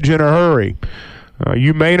the edge in a hurry.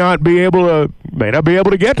 You may not be able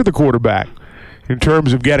to get to the quarterback in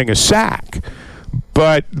terms of getting a sack.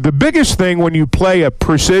 But the biggest thing when you play a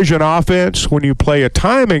precision offense, when you play a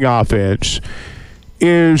timing offense,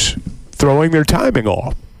 is throwing their timing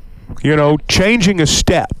off. Changing a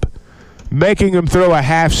step, making them throw a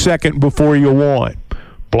half second before you want,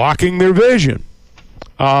 blocking their vision.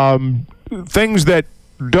 Things that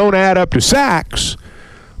don't add up to sacks,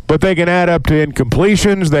 but they can add up to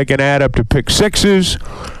incompletions, they can add up to pick sixes,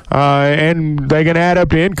 and they can add up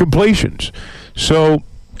to incompletions. So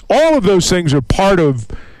all of those things are part of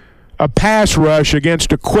a pass rush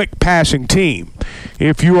against a quick passing team.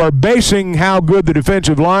 If you are basing how good the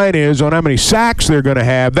defensive line is on how many sacks they're going to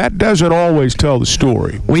have, that doesn't always tell the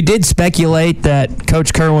story. We did speculate that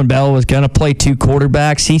Coach Kerwin Bell was going to play 2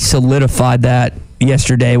 quarterbacks. He solidified that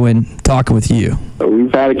yesterday when talking with you.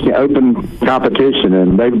 We've had an open competition,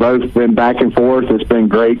 and they've both been back and forth. It's been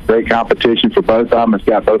great competition for both of them. It's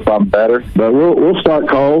got both of them better. But we'll start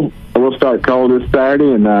Cole. we'll start Cole this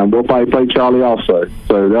Saturday, and we'll probably play Charlie also.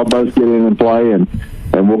 So they'll both get in and play, and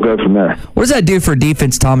we'll go from there. What does that do for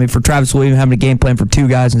defense, Tommy, for Travis Williams having a game plan for 2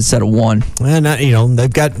 guys instead of 1? And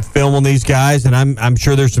they've got film on these guys, and I'm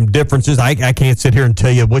sure there's some differences. I can't sit here and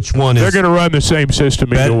tell you which one is. They're going to run the same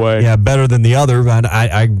system either way. Yeah, better than the other.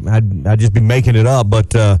 I'd just be making it up.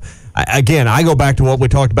 But again, I go back to what we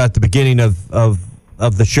talked about at the beginning of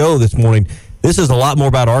the show this morning. This is a lot more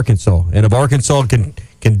about Arkansas, and if Arkansas can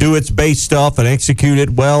do its base stuff and execute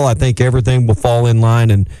it well, I think everything will fall in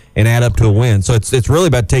line and add up to a win. So it's really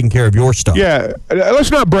about taking care of your stuff. Yeah,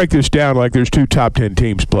 let's not break this down like there's 2 top 10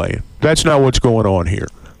 teams playing. That's not what's going on here.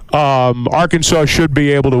 Arkansas should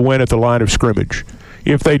be able to win at the line of scrimmage.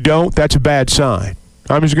 If they don't, that's a bad sign.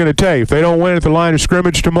 I'm just going to tell you, if they don't win at the line of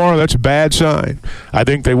scrimmage tomorrow, that's a bad sign. I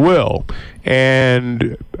think they will.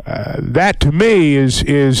 And that, to me,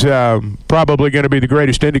 is probably going to be the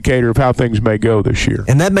greatest indicator of how things may go this year.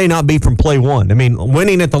 And that may not be from play one. I mean,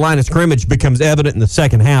 winning at the line of scrimmage becomes evident in the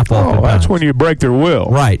second half. Oh, that's when you break their will.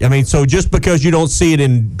 Right. I mean, so just because you don't see it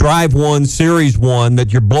in Drive 1, Series 1,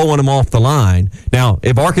 that you're blowing them off the line. Now,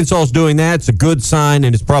 if Arkansas is doing that, it's a good sign,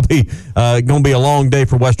 and it's probably going to be a long day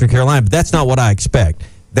for Western Carolina. But that's not what I expect.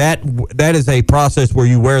 That is a process where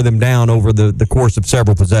you wear them down over the course of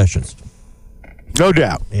several possessions. No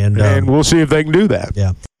doubt. And we'll see if they can do that.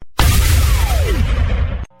 Yeah.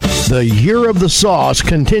 The Year of the Sauce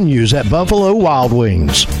continues at Buffalo Wild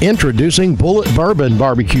Wings. Introducing Bullet Bourbon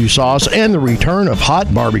Barbecue Sauce and the return of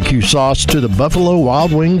Hot Barbecue Sauce to the Buffalo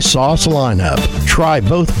Wild Wings sauce lineup. Try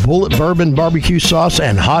both Bullet Bourbon Barbecue Sauce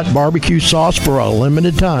and Hot Barbecue Sauce for a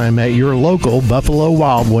limited time at your local Buffalo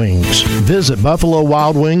Wild Wings. Visit Buffalo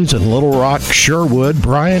Wild Wings in Little Rock, Sherwood,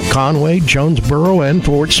 Bryant, Conway, Jonesboro, and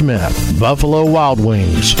Fort Smith. Buffalo Wild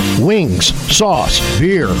Wings. Wings, sauce,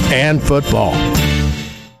 beer, and football.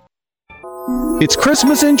 It's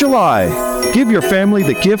Christmas in July. Give your family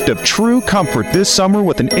the gift of true comfort this summer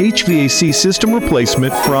with an HVAC system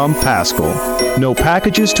replacement from Paschal. No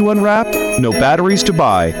packages to unwrap, no batteries to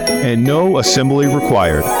buy, and no assembly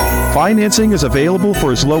required. Financing is available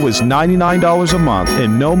for as low as $99 a month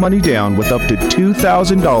and no money down with up to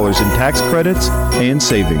 $2,000 in tax credits and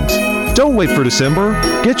savings. Don't wait for December.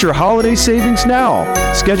 Get your holiday savings now.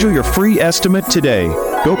 Schedule your free estimate today.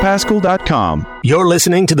 GoPaschal.com. You're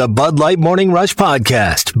listening to the Bud Light Morning Rush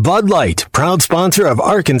Podcast. Bud Light, proud sponsor of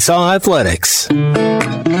Arkansas Athletics.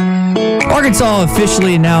 Arkansas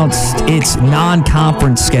officially announced its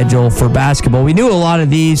non-conference schedule for basketball. We knew a lot of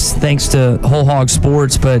these thanks to Whole Hog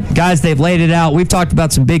Sports, but guys, they've laid it out. We've talked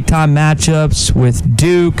about some big-time matchups with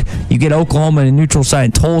Duke. You get Oklahoma in a neutral site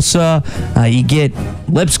in Tulsa. You get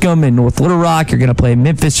Lipscomb in North Little Rock. You're going to play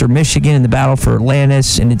Memphis or Michigan in the battle for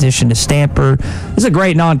Atlantis in addition to Stanford. This is a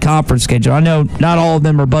great non-conference schedule. I know not all of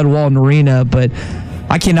them are Bud Walton Arena, but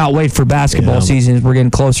I cannot wait for basketball season as we're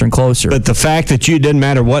getting closer and closer. But the fact that you didn't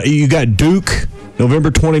matter what you got Duke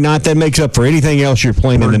November 29th, that makes up for anything else you're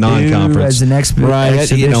playing in the non-conference. As the next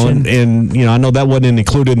exhibition. And I know that wasn't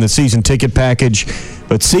included in the season ticket package,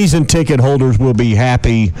 but season ticket holders will be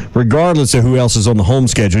happy regardless of who else is on the home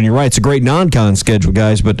schedule. And you're right, it's a great non-con schedule,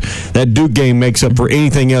 guys, but that Duke game makes up for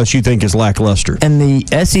anything else you think is lackluster. And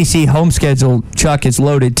the SEC home schedule, Chuck, is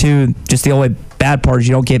loaded too. Just the only bad part is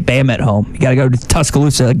you don't get Bama at home. You got to go to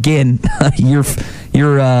Tuscaloosa again. I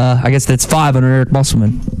guess that's 5 under Eric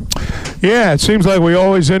Musselman. Yeah, it seems like we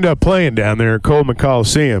always end up playing down there at Coleman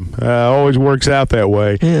Coliseum. Always works out that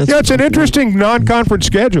way. Yeah, it's an interesting non-conference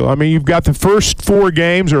schedule. I mean, you've got the first 4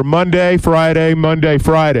 games are Monday, Friday, Monday,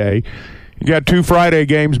 Friday. You got 2 Friday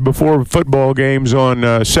games before football games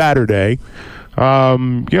on Saturday.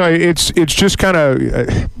 It's just kind of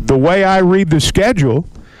the way I read the schedule.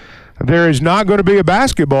 There is not going to be a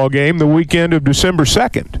basketball game the weekend of December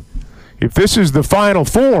 2nd. If this is the final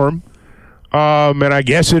form, and I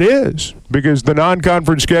guess it is, because the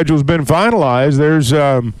non-conference schedule has been finalized, there's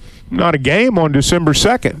not a game on December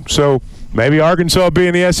 2nd. So maybe Arkansas will be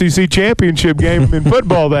in the SEC championship game in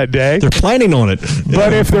football that day. They're planning on it.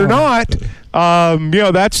 But if they're not,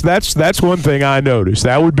 that's one thing I noticed.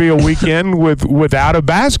 That would be a weekend without a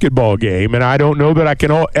basketball game, and I don't know that I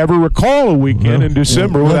can ever recall a weekend in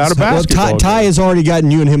December without a basketball game. Ty has already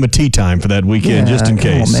gotten you and him a tea time for that weekend, just in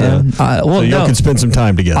case. So you can spend some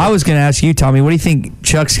time together. I was going to ask you, Tommy, what do you think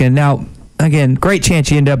Chuck's going to now? Again, great chance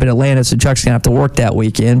you end up in Atlanta, so Chuck's going to have to work that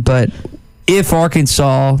weekend, but if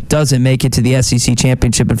Arkansas doesn't make it to the SEC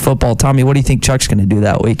championship in football, Tommy, what do you think Chuck's going to do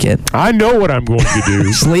that weekend? I know what I'm going to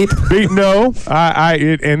do. Sleep? No,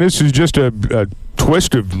 and this is just a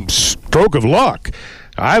twist of stroke of luck.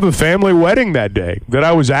 I have a family wedding that day that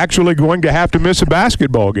I was actually going to have to miss a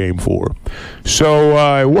basketball game for.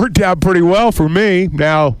 So it worked out pretty well for me.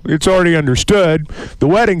 Now, it's already understood. The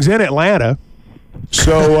wedding's in Atlanta.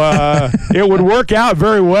 So it would work out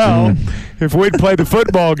very well. If we'd play the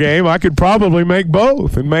football game, I could probably make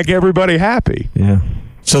both and make everybody happy. Yeah.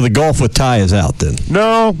 So the golf with Ty is out then?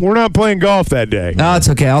 No, we're not playing golf that day. No, it's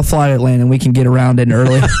okay. I'll fly to Atlanta and we can get around it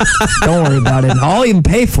early. Don't worry about it. I'll even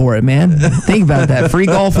pay for it, man. Think about that. Free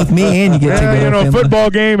golf with me and you get to go to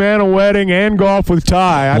football game and a wedding and golf with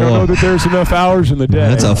Ty. I don't know that there's enough hours in the day.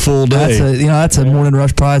 That's a full day. That's a morning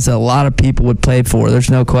rush prize that a lot of people would pay for.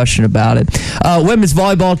 There's no question about it. Women's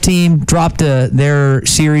volleyball team dropped their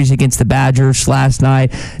series against the Badgers last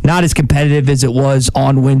night. Not as competitive as it was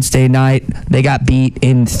on Wednesday night. They got beat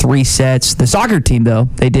in 3 sets. The soccer team, though,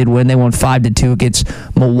 they did win. They won 5-2 against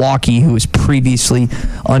Milwaukee, who was previously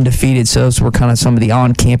undefeated. So those were kind of some of the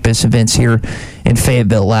on-campus events here in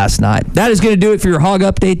Fayetteville last night. That is going to do it for your Hog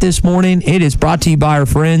Update this morning. It is brought to you by our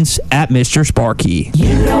friends at Mr. Sparky.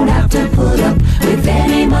 You don't have to put up with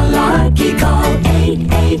any malarkey. Call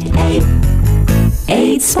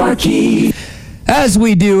 888-8-SPARKY. As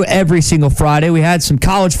we do every single Friday, we had some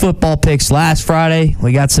college football picks last Friday.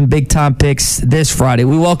 We got some big-time picks this Friday.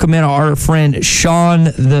 We welcome in our friend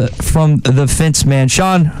Sean from the Fence Man.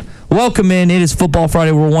 Sean, welcome in. It is Football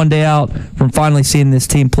Friday. We're one day out from finally seeing this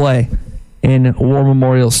team play in War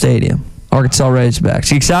Memorial Stadium. Arkansas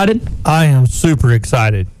Razorbacks. You excited? I am super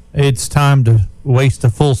excited. It's time to waste a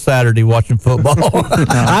full Saturday watching football.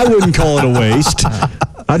 I wouldn't call it a waste.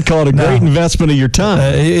 I'd call it a great investment of your time.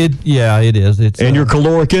 It is. It's your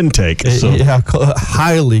caloric intake.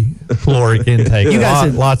 Highly caloric intake. You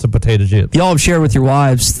guys lots of potato chips. Y'all have shared with your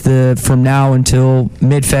wives from now until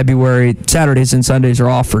mid-February, Saturdays and Sundays are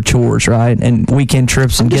off for chores, right? And weekend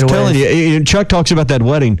trips and getaways. I'm just telling you, Chuck talks about that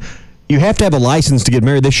wedding. You have to have a license to get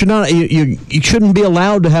married. They should not. You shouldn't be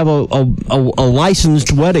allowed to have a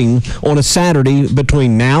licensed wedding on a Saturday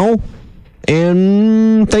between now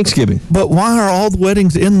and Thanksgiving. But why are all the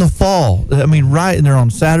weddings in the fall? I mean, right, and they're on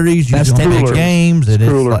Saturdays. You don't have games. It's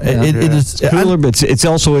cooler. It is cooler, but it's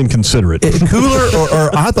also inconsiderate. It's cooler, or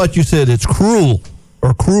I thought you said it's cruel.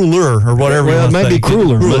 Or crueler, or whatever. Well, it may be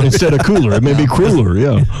crueler, but instead of cooler, it may be crueler.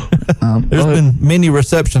 Yeah. There's been many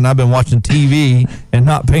reception. I've been watching TV and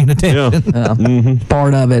not paying attention.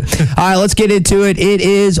 Part of it. All right, let's get into it. It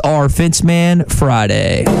is our Fence Man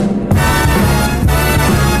Friday.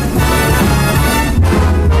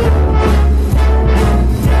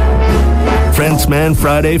 Fenceman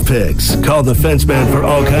Friday Picks. Call the Fenceman for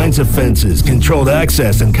all kinds of fences, controlled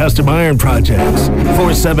access, and custom iron projects.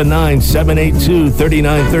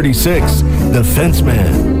 479-782-3936. The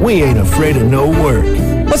Fenceman. We ain't afraid of no work.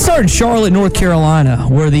 Let's start in Charlotte, North Carolina,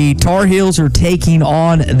 where the Tar Heels are taking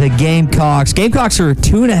on the Gamecocks. Gamecocks are a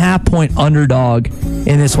 2.5-point underdog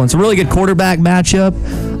in this one. It's a really good quarterback matchup.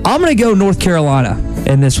 I'm going to go North Carolina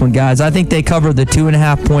in this one, guys. I think they cover the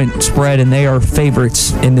 2.5-point spread, and they are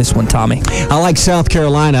favorites in this one, Tommy. I like South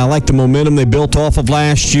Carolina. I like the momentum they built off of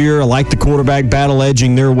last year. I like the quarterback battle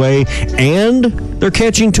edging their way, and they're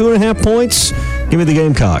catching 2.5 points. Give me the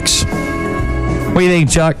Gamecocks. What do you think,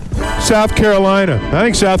 Chuck? South Carolina. I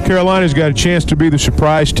think South Carolina's got a chance to be the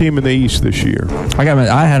surprise team in the East this year. I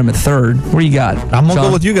had them at third. What do you got? I'm going to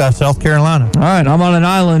go with you guys, South Carolina. All right, I'm on an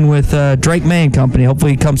island with Drake May and company.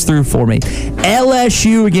 Hopefully he comes through for me.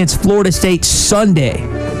 LSU against Florida State Sunday.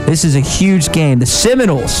 This is a huge game. The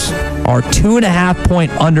Seminoles are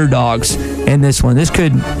 2.5-point underdogs in this one. This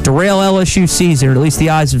could derail LSU's season, or at least the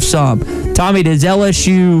eyes of some. Tommy, does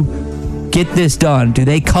LSU get this done? Do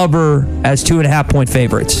they cover as 2.5-point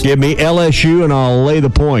favorites? Give me LSU, and I'll lay the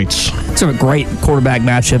points. It's a great quarterback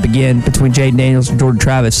matchup, again, between Jaden Daniels and Jordan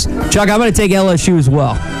Travis. Chuck, I'm going to take LSU as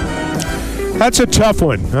well. That's a tough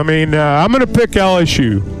one. I mean, I'm going to pick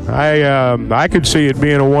LSU. I could see it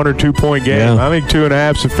being a 1 or 2 point game. Yeah. I think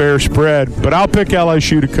 2.5 is a fair spread, but I'll pick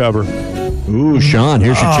LSU to cover. Ooh, Sean,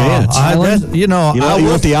 here's your chance. You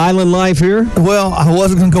want the island life here? Well, I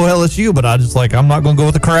wasn't going to go LSU, but I'm not going to go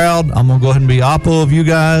with the crowd. I'm going to go ahead and be oppo of you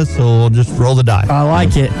guys, so we'll just roll the dice. I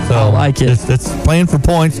like it. It's playing for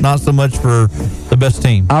points, not so much for the best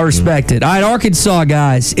team. I respect it. All right, Arkansas,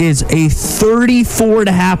 guys, is a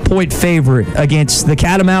 34.5-point favorite against the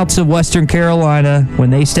Catamounts of Western Carolina when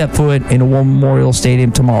they step foot in a War Memorial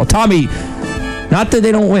Stadium tomorrow. Tommy, not that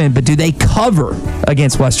they don't win, but do they cover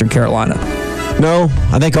against Western Carolina? No,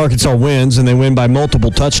 I think Arkansas wins, and they win by multiple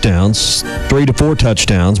touchdowns, 3 to 4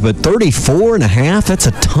 touchdowns. But 34.5, that's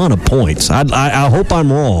a ton of points. I hope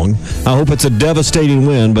I'm wrong. I hope it's a devastating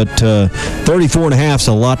win, but 34.5 is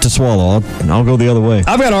a lot to swallow. I'll go the other way.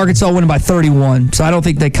 I've got Arkansas winning by 31, so I don't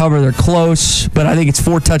think they cover. They're close, but I think it's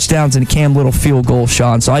 4 touchdowns and a Cam Little field goal,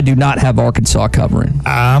 Sean. So I do not have Arkansas covering.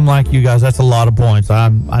 I'm like you guys. That's a lot of points. I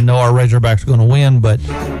know our Razorbacks are going to win, but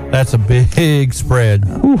that's a big spread.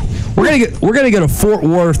 Ooh. We're gonna go to Fort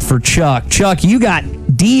Worth for Chuck. Chuck, you got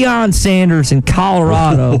Deion Sanders in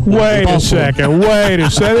Colorado. Wait a second.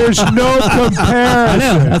 There's no comparison. I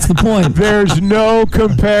know, that's the point. There's no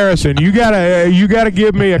comparison. You gotta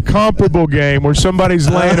give me a comparable game where somebody's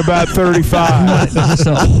laying about 35. Just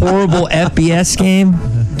a horrible FBS game.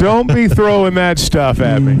 Don't be throwing that stuff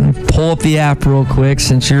at me. Pull up the app real quick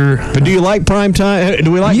since you're. But do you like prime time?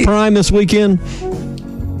 Do we like prime this weekend?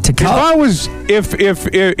 If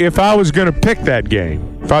I was going to pick that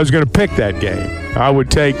game, I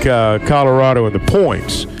would take Colorado in the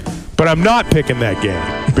points. But I'm not picking that game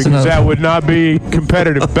because that would not be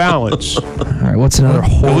competitive balance. All right, what's another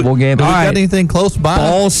horrible game? Do we got anything close by?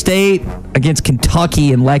 Ball State against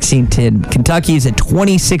Kentucky in Lexington. Kentucky is a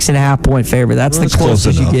 26.5-point favorite. That's the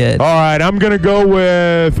closest you get. All right, I'm going to go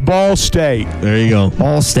with Ball State. There you go.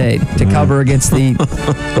 Ball State to cover against the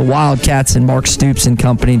Wildcats and Mark Stoops and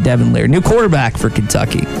company, Devin Leary. New quarterback for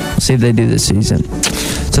Kentucky. We'll see if they do this season.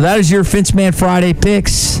 So that is your Fence Man Friday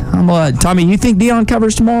picks. Tommy, you think Deion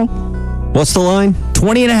covers tomorrow? What's the line?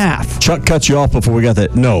 20.5. Chuck cut you off before we got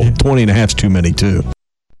that. No, 20.5 is too many, too.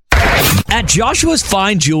 At Joshua's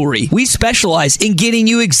Fine Jewelry, we specialize in getting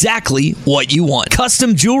you exactly what you want.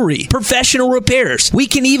 Custom jewelry, professional repairs. We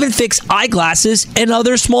can even fix eyeglasses and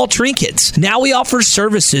other small trinkets. Now we offer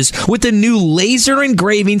services with a new laser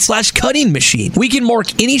engraving/cutting machine. We can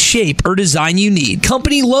mark any shape or design you need.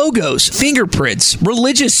 Company logos, fingerprints,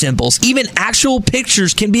 religious symbols, even actual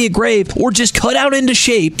pictures can be engraved or just cut out into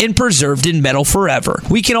shape and preserved in metal forever.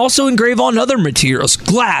 We can also engrave on other materials,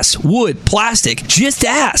 glass, wood, plastic. Just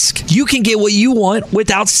ask. You can get what you want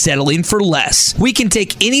without settling for less. We can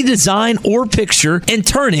take any design or picture and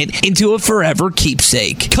turn it into a forever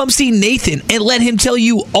keepsake. Come see Nathan and let him tell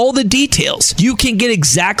you all the details. You can get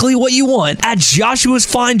exactly what you want at Joshua's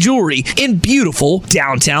Fine Jewelry in beautiful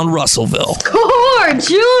downtown Russellville. Core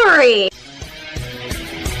Jewelry.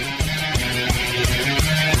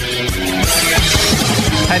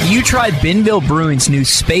 Have you tried Benville Brewing's new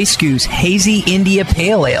Space Goose Hazy India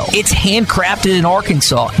Pale Ale? It's handcrafted in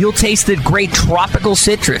Arkansas. You'll taste the great tropical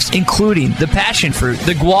citrus, including the passion fruit,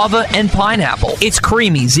 the guava, and pineapple. It's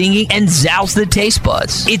creamy, zingy, and zows the taste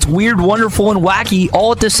buds. It's weird, wonderful, and wacky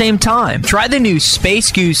all at the same time. Try the new Space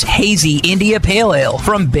Goose Hazy India Pale Ale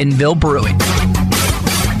from Benville Brewing.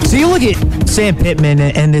 So you look at Sam Pittman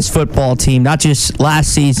and this football team, not just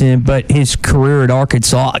last season, but his career at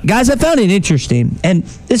Arkansas. Guys, I found it interesting, and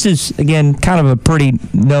this is, again, kind of a pretty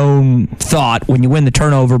known thought. When you win the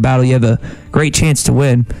turnover battle, you have a great chance to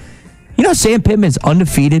win. You know, Sam Pittman's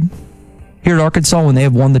undefeated here at Arkansas when they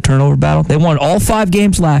have won the turnover battle. They won all 5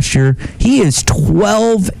 games last year. He is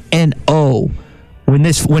 12-0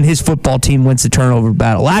 when his football team wins the turnover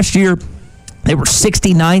battle. Last year, they were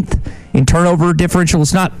 69th in turnover differential.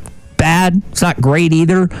 It's not bad. It's not great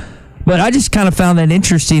either. But I just kind of found that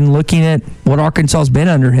interesting looking at what Arkansas has been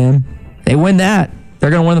under him. They win that, they're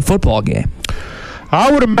going to win the football game.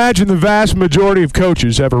 I would imagine the vast majority of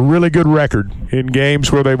coaches have a really good record in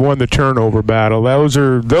games where they've won the turnover battle. Those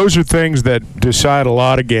are things that decide a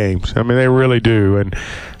lot of games. I mean, they really do. And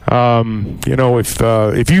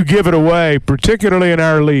if you give it away, particularly in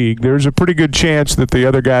our league, there's a pretty good chance that the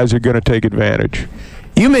other guys are going to take advantage.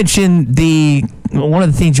 You mentioned one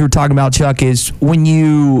of the things you were talking about, Chuck, is when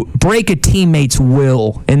you break a teammate's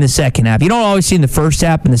will in the second half. You don't always see in the first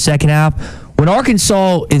half, in the second half. When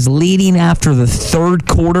Arkansas is leading after the third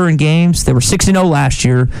quarter in games, they were 6-0 last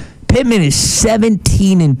year. Pittman is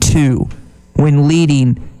 17-2 when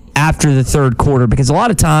leading after the third quarter, because a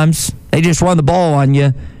lot of times they just run the ball on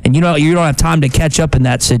you, and you don't have time to catch up in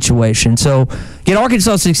that situation. So get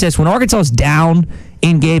Arkansas success when Arkansas is down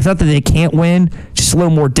in games. Not that they can't win, just a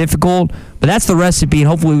little more difficult. But that's the recipe, and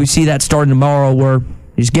hopefully we see that starting tomorrow, where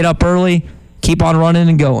you just get up early, keep on running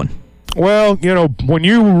and going. Well, when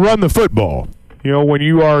you run the football, when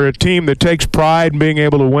you are a team that takes pride in being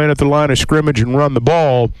able to win at the line of scrimmage and run the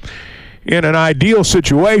ball, in an ideal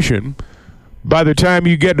situation, by the time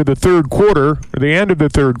you get to the third quarter, or the end of the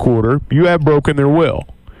third quarter, you have broken their will.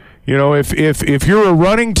 If you're a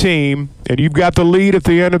running team and you've got the lead at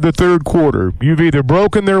the end of the third quarter, you've either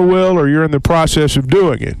broken their will or you're in the process of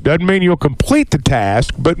doing it. Doesn't mean you'll complete the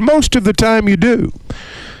task, but most of the time you do.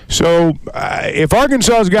 So if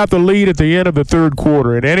Arkansas's got the lead at the end of the third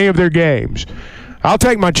quarter in any of their games, I'll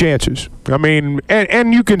take my chances. I mean,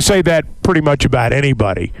 and you can say that pretty much about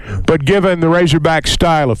anybody. But given the Razorback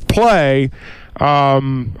style of play,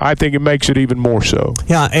 I think it makes it even more so.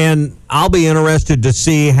 Yeah, and I'll be interested to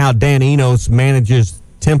see how Dan Enos manages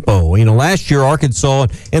tempo. You know, last year Arkansas,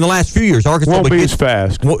 in the last few years, Arkansas won't be as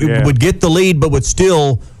fast. Would get the lead, but would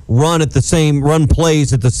still run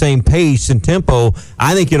plays at the same pace and tempo.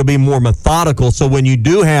 I think it'll be more methodical. So when you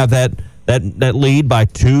do have that lead by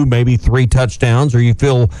 2, maybe 3 touchdowns, or you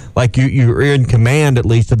feel like you're in command at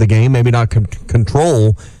least of the game, maybe not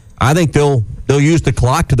control, I think they'll use the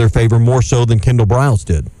clock to their favor more so than Kendall Briles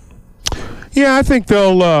did. Yeah, I think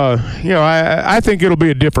they'll. I think it'll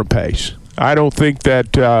be a different pace. I don't think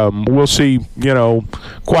that we'll see,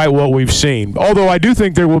 quite what we've seen. Although I do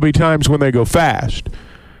think there will be times when they go fast.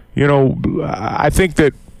 I think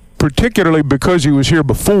that particularly because he was here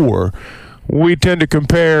before, we tend to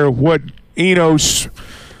compare what Enos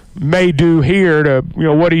may do here to,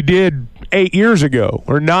 what he did 8 years ago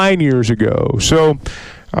or 9 years ago. So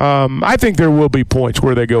I think there will be points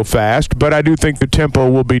where they go fast, but I do think the tempo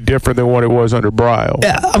will be different than what it was under Briles.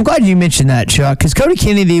 Yeah, I'm glad you mentioned that, Chuck, because Cody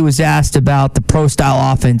Kennedy was asked about the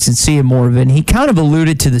pro-style offense and seeing more of it, and he kind of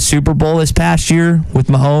alluded to the Super Bowl this past year with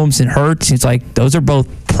Mahomes and Hurts. He's like, those are both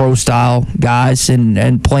pro-style guys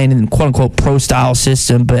and playing in quote-unquote pro-style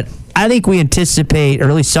system, but I think we anticipate, or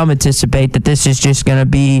at least some anticipate, that this is just going to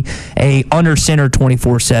be a under center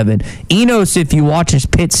 24/7. Enos, if you watch his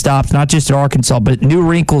pit stops, not just at Arkansas, but new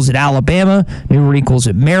wrinkles at Alabama, new wrinkles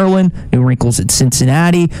at Maryland, new wrinkles at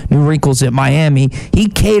Cincinnati, new wrinkles at Miami, he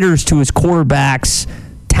caters to his quarterbacks'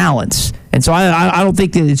 talents. And so I don't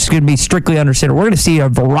think that it's going to be strictly under center. We're going to see a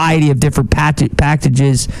variety of different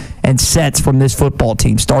packages and sets from this football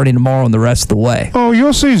team starting tomorrow and the rest of the way. Oh,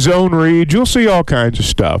 you'll see zone reads. You'll see all kinds of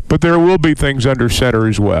stuff. But there will be things under center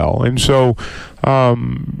as well. And so,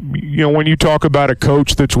 when you talk about a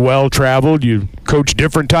coach that's well-traveled, you coach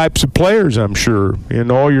different types of players, I'm sure, in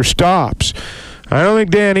all your stops. I don't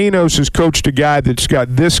think Dan Enos has coached a guy that's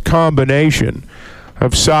got this combination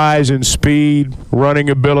of size and speed, running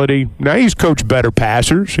ability. Now, he's coached better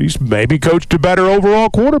passers. He's maybe coached a better overall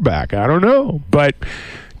quarterback. I don't know. But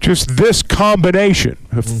just this combination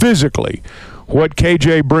of physically what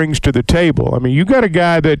KJ brings to the table. I mean, you got a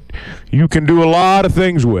guy that you can do a lot of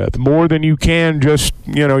things with, more than you can just,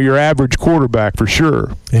 your average quarterback for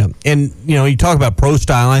sure. Yeah, and, you talk about pro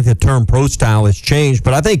style. I think the term pro style has changed,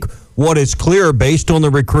 but I think what is clear based on the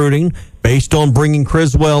recruiting, based on bringing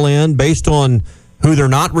Criswell in, based on who they're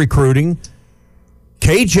not recruiting,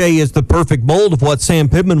 KJ is the perfect mold of what Sam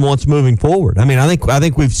Pittman wants moving forward. I mean, I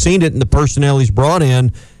think we've seen it in the personnel he's brought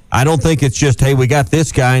in. I don't think it's just, hey, we got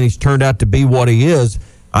this guy and he's turned out to be what he is.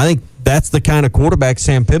 I think that's the kind of quarterback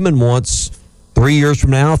Sam Pittman wants 3 years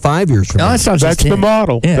from now, 5 years from now. That's the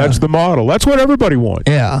model. Yeah. That's the model. That's what everybody wants.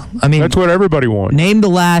 Yeah. I mean, that's what everybody wants. Name the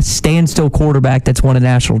last standstill quarterback that's won a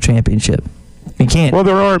national championship. You can't. Well,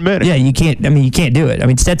 there aren't many. Yeah, you can't. I mean, you can't do it. I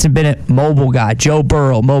mean, Stetson Bennett, mobile guy. Joe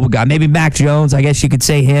Burrow, mobile guy. Maybe Mac Jones, I guess you could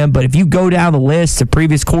say him. But if you go down the list of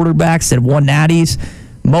previous quarterbacks that have won natties,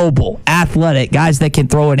 mobile, athletic, guys that can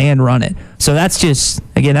throw it and run it. So that's just,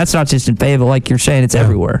 again, that's not just in Fayetteville like you're saying. It's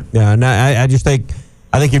everywhere. Yeah, and I just think,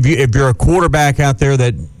 if you're a quarterback out there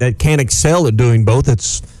that can't excel at doing both,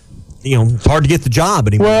 it's hard to get the job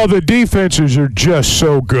anymore. Well, the defenses are just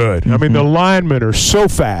so good. I mean, the linemen are so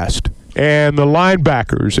fast. And the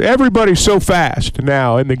linebackers, everybody's so fast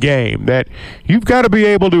now in the game that you've got to be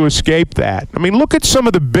able to escape that. I mean, look at some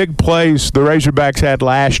of the big plays the Razorbacks had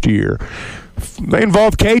last year. They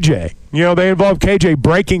involved KJ. They involved KJ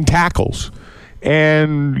breaking tackles.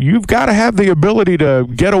 And you've got to have the ability to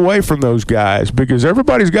get away from those guys because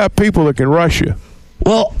everybody's got people that can rush you.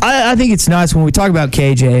 Well, I think it's nice when we talk about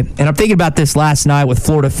KJ, and I'm thinking about this last night with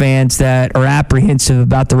Florida fans that are apprehensive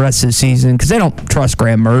about the rest of the season because they don't trust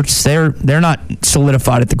Graham Mertz. They're not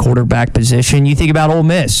solidified at the quarterback position. You think about Ole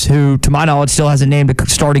Miss, who, to my knowledge, still hasn't named a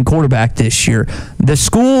starting quarterback this year. The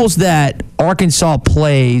schools that Arkansas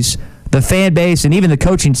plays, the fan base, and even the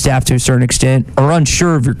coaching staff to a certain extent are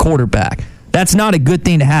unsure of your quarterback. That's not a good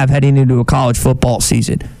thing to have heading into a college football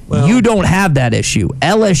season. Well, you don't have that issue.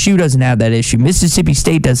 LSU doesn't have that issue. Mississippi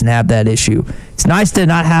State doesn't have that issue. It's nice to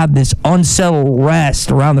not have this unsettled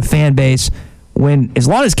rest around the fan base when, as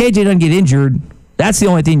long as KJ doesn't get injured, that's the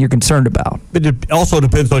only thing you're concerned about. It also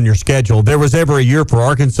depends on your schedule. If there was ever a year for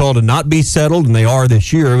Arkansas to not be settled, and they are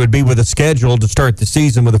this year, it would be with a schedule to start the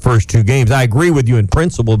season with the first 2 games. I agree with you in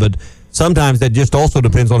principle, but sometimes that just also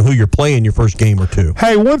depends on who you're playing your first game or two.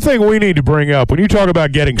 Hey, one thing we need to bring up when you talk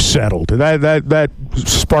about getting settled, that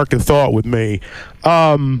sparked a thought with me.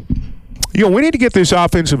 We need to get this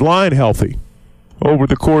offensive line healthy over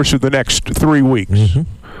the course of the next 3 weeks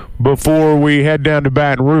before we head down to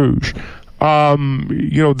Baton Rouge. I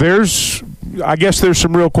guess there's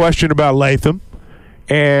some real question about Latham.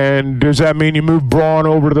 And does that mean you move Braun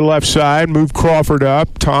over to the left side, move Crawford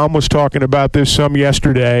up? Tom was talking about this some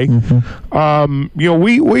yesterday. We're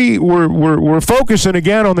focusing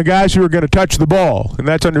again on the guys who are going to touch the ball, and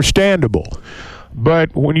that's understandable.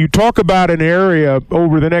 But when you talk about an area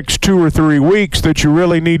over the next 2 or 3 weeks that you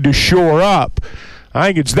really need to shore up, I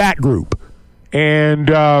think it's that group. And,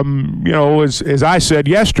 as I said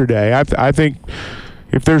yesterday, I think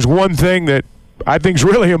if there's one thing that I think is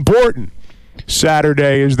really important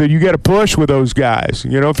Saturday is that you get a push with those guys.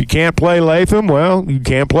 If you can't play Latham, well, you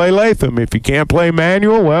can't play Latham. If you can't play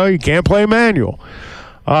Manuel, well, you can't play Manuel.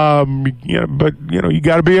 But you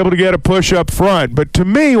got to be able to get a push up front. But to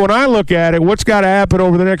me, when I look at it, what's got to happen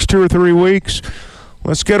over the next 2 or 3 weeks?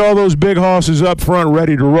 Let's get all those big horses up front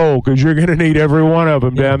ready to roll, because you're going to need every one of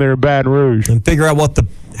them down there in Baton Rouge. And figure out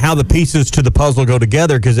how the pieces to the puzzle go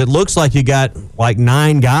together, because it looks like you got like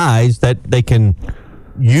 9 guys that they can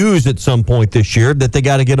use at some point this year, that they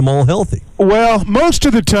got to get them all healthy. Well, most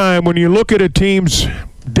of the time when you look at a team's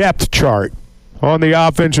depth chart on the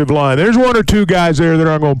offensive line, there's 1 or 2 guys there that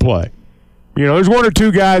aren't going to play. There's 1 or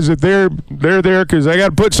 2 guys that they're there because they got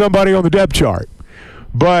to put somebody on the depth chart.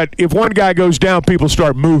 But if one guy goes down, people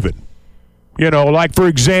start moving. Like, for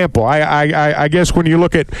example, I guess when you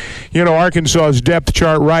look at, Arkansas's depth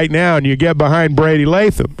chart right now and you get behind Brady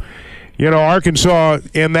Latham, Arkansas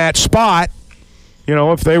in that spot,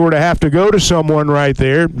 if they were to have to go to someone right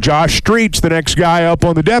there, Josh Street's the next guy up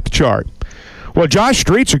on the depth chart. Well, Josh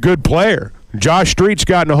Street's a good player. Josh Street's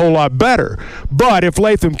gotten a whole lot better. But if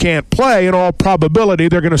Latham can't play, in all probability,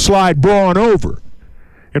 they're going to slide Braun over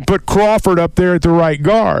and put Crawford up there at the right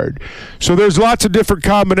guard. So there's lots of different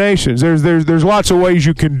combinations. There's lots of ways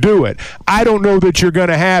you can do it. I don't know that you're going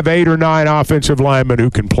to have 8 or 9 offensive linemen who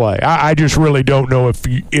can play. I just really don't know if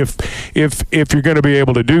you're going to be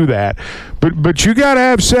able to do that. But you got to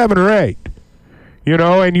have 7 or 8.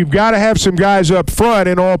 And you've got to have some guys up front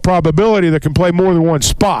in all probability that can play more than one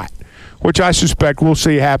spot, which I suspect we'll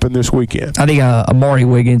see happen this weekend. I think Amari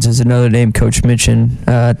Wiggins is another name Coach mentioned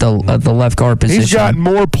at the left guard position. He's gotten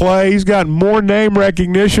more play. He's gotten more name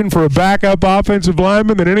recognition for a backup offensive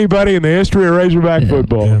lineman than anybody in the history of Razorback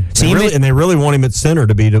football. Yeah. They really want him at center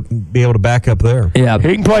to be able to back up there. Yeah,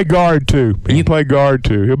 he can play guard too.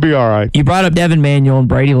 He'll be all right. You brought up Devin Manuel and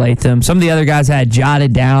Brady Latham. Some of the other guys I had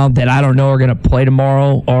jotted down that I don't know are going to play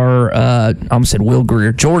tomorrow are I almost said Will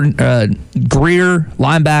Greer, Jordan Greer,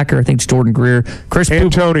 linebacker. I think it's Jordan Greer,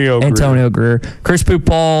 Antonio Greer, Chris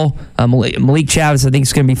Pupal, Malik Chavis. I think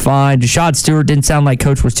is going to be fine. Jashad Stewart didn't sound like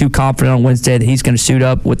Coach was too confident on Wednesday that he's going to suit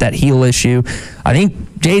up with that heel issue. I think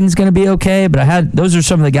Jaden's going to be okay, but those are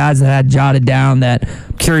some of the guys that I had jotted down that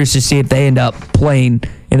I'm curious to see if they end up playing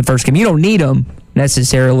in the first game. You don't need them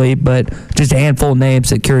necessarily, but just a handful of names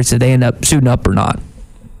that curious if they end up suiting up or not.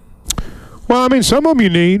 Well, some of them you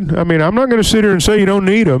need. I'm not going to sit here and say you don't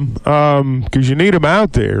need them because you need them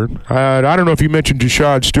out there. I don't know if you mentioned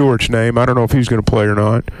Jashad Stewart's name. I don't know if he's going to play or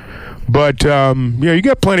not. But, you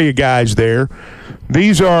got plenty of guys there.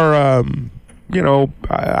 These are,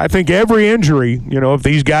 I think every injury, if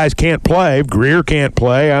these guys can't play, if Greer can't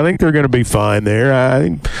play, I think they're going to be fine there. I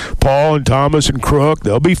think Paul and Thomas and Crook,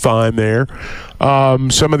 they'll be fine there.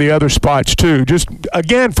 Some of the other spots too. Just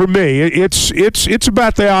again, for me, it's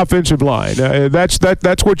about the offensive line.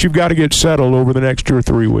 That's what you've got to get settled over the next 2 or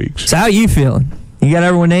 3 weeks. So how are you feeling? You got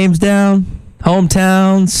everyone names down?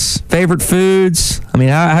 Hometowns, favorite foods.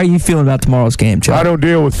 How are you feeling about tomorrow's game, Chuck? I don't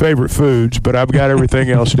deal with favorite foods, but I've got everything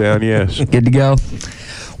else down. Yes. Good to go.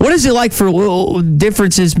 What is it like for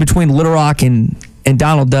differences between Little Rock and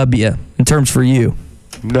Donald W. in terms for you?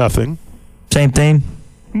 Nothing. Same thing.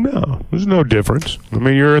 No, there's no difference.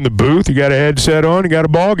 You're in the booth, you got a headset on, you got a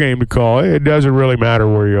ball game to call. It doesn't really matter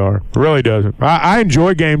where you are. It really doesn't. I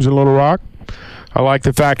enjoy games in Little Rock. I like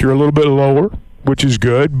the fact you're a little bit lower, which is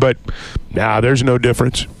good, but there's no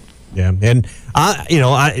difference. Yeah, and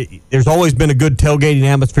there's always been a good tailgating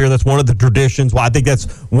atmosphere. That's one of the traditions. Well, I think that's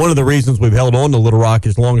one of the reasons we've held on to Little Rock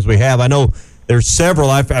as long as we have. I know there's several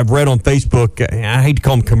I've read on Facebook. I hate to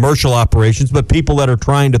call them commercial operations, but people that are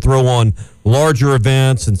trying to throw on larger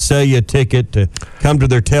events and sell you a ticket to come to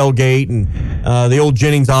their tailgate, and the old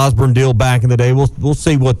Jennings Osborne deal back in the day. We'll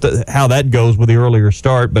see how that goes with the earlier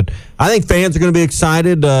start, but I think fans are going to be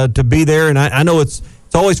excited to be there, and I know it's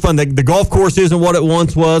It's always fun. The golf course isn't what it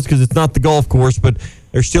once was because it's not the golf course, but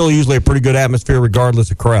there's still usually a pretty good atmosphere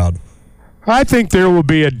regardless of crowd. I think there will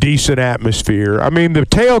be a decent atmosphere. I mean, the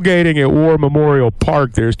tailgating at War Memorial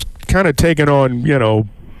Park there's kind of taken on,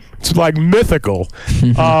 it's like mythical.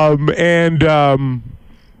 It's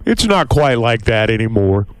not quite like that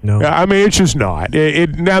anymore. No. I mean, it's just not.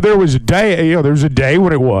 Now, there was a day, there was a day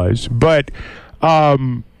when it was, but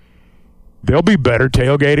there'll be better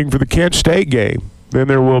tailgating for the Kent State game than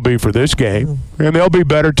there will be for this game. And there'll be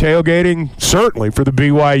better tailgating, certainly, for the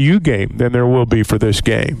BYU game than there will be for this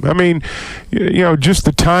game. I mean, just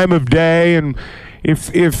the time of day, and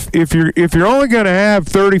if you're only going to have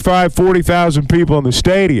 35, 40,000 people in the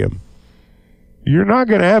stadium, you're not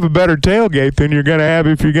going to have a better tailgate than you're going to have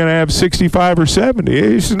if you're going to have 65 or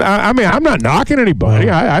 70. I'm not knocking anybody.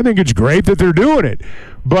 I think it's great that they're doing it.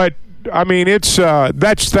 But I mean, it's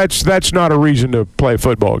that's not a reason to play a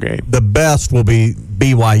football game. The best will be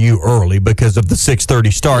BYU early because of the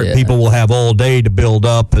 6:30 start. Yeah. People will have all day to build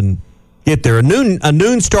up and get there. A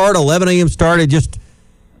noon start, 11 a.m. start.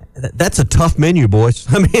 That's a tough menu, boys.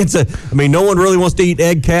 I mean, no one really wants to eat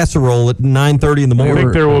egg casserole at 9:30 in the morning. I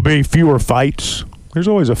think there will be fewer fights. There's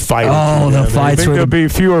always a fight. Oh, the fights. There'll be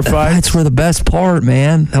fewer fights. Fights were the best part,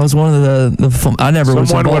 man. That was one of the I never.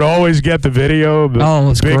 Someone would always get the video of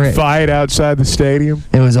the big great fight outside the stadium.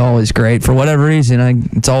 It was always great for whatever reason.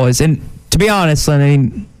 It's always, and to be honest, I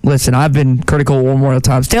mean, listen, I've been critical of War Memorial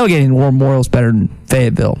times. Tailgating War Memorial is better than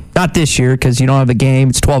Fayetteville. Not this year because you don't have a game.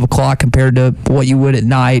 It's 12 o'clock compared to what you would at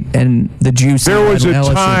night and the juice. There was a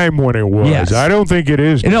time when it was. Yes. I don't think it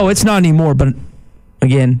is. No, it's not anymore. But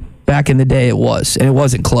again, back in the day, it was, and it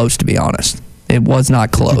wasn't close, to be honest. It was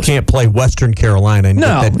not close. You can't play Western Carolina and get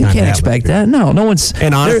that kind of you can't expect that. No one's.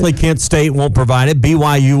 And honestly, Kent State won't provide it.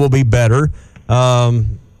 BYU will be better.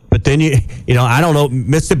 But then I don't know.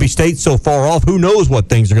 Mississippi State's so far off. Who knows what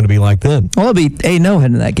things are going to be like then? Well, it'll be 8-0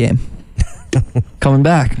 heading to that game. coming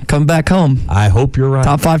back home. I hope you're right.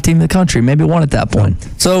 Top 5 team in the country, maybe one at that point.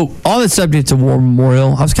 So on the subject of War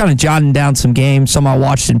Memorial, I was kind of jotting down some games. Some I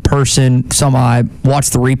watched in person, some I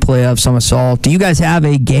watched the replay of, some I saw. Do you guys have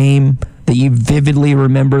a game that you vividly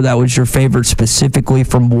remember that was your favorite specifically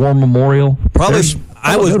from War Memorial? Probably.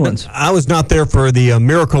 I was not there for the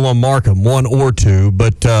Miracle on Markham 1 or 2,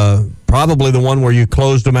 but probably the one where you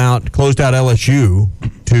closed out LSU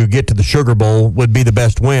to get to the Sugar Bowl would be the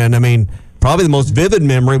best win. I mean, probably the most vivid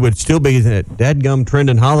memory would still be that dadgum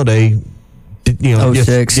Trendon Holiday,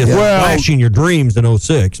 just flashing your dreams in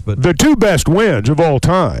 06. But the two best wins of all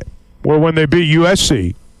time were when they beat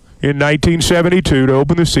USC in 1972 to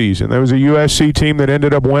open the season. There was a USC team that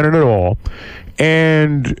ended up winning it all.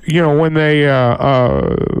 And, when they,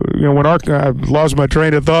 when I lost my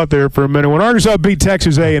train of thought there for a minute. When Arkansas beat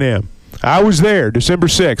Texas A&M, I was there December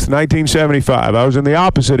 6th, 1975. I was in the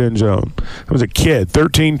opposite end zone. I was a kid,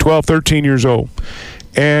 13 years old.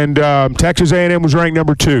 And Texas A&M was ranked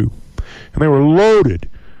number 2. And they were loaded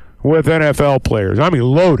with NFL players. I mean,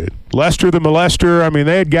 loaded. Lester the Molester. I mean,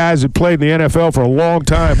 they had guys that played in the NFL for a long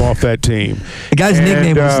time off that team. The guy's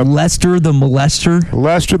nickname was Lester the Molester?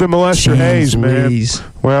 Lester the Molester Hayes, man.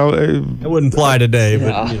 Well, it wouldn't fly today.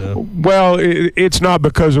 Yeah. But, Well, it's not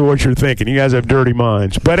because of what you're thinking. You guys have dirty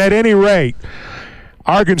minds. But at any rate,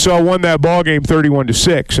 Arkansas won that ball game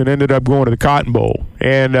 31-6 and ended up going to the Cotton Bowl,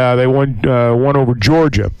 and they won over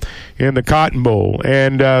Georgia in the Cotton Bowl.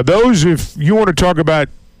 And those, if you want to talk about,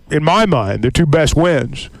 in my mind, the two best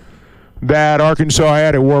wins that Arkansas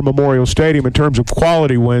had at War Memorial Stadium in terms of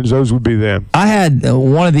quality wins, those would be them. I had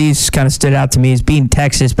one of these kind of stood out to me as beating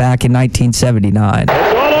Texas back in 1979. All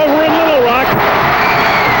over in Little Rock,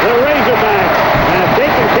 the Razorbacks have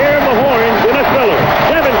taken care of the Horns in a thriller,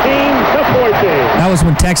 17-14. That was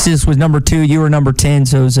when Texas was number 2, you were number 10,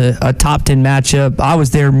 so it was a top 10 matchup. I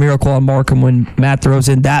was there, Miracle on Markham, when Matt throws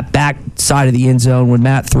in that back side of the end zone when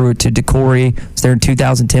Matt threw it to DeCorey. I was there in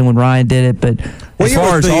 2010 when Ryan did it, but as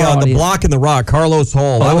far as the block in the rock, Carlos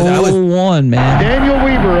Hall. I was 1, man. Daniel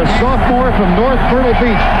Weaver, a sophomore from North Myrtle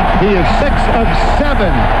Beach. He is 6 of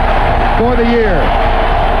 7 for the year.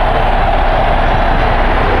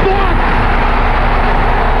 Blocked!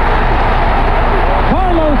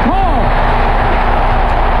 Carlos Hall.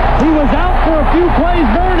 He was out for a few plays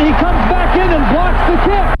there, and he comes back in and blocks the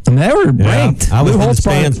kick. And they were ranked. I was in the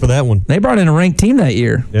stands for that one. They brought in a ranked team that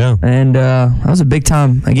year. Yeah. And that was a big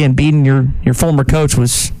time. Again, beating your former coach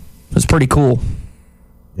was pretty cool.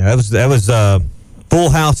 Yeah, that was full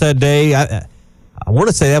house that day. I want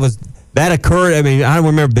to say that occurred. I mean, I don't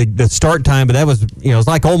remember the start time, but that was, it was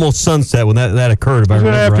like almost sunset when that occurred. It was an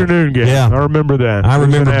afternoon game. Yeah. I remember that. I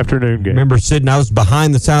remember an afternoon game. I remember sitting. I was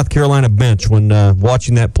behind the South Carolina bench when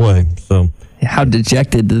watching that play. So How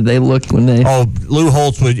dejected did they look when they? Oh, Lou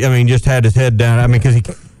Holtz just had his head down. I mean,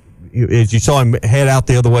 because as you saw him head out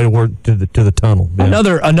the other way to the tunnel.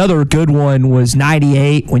 Yeah. Another good one was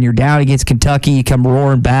 98 when you're down against Kentucky, you come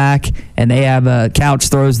roaring back, and they have Couch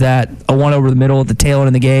throws a one over the middle at the tail end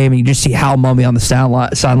of the game, and you just see Hal Mumme on the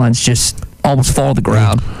sidelines just almost fall to the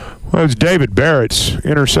ground. Well, it was David Barrett's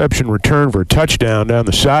interception return for a touchdown down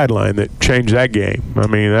the sideline that changed that game. I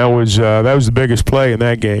mean, that was the biggest play in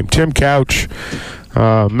that game. Tim Couch,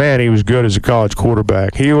 man, he was good as a college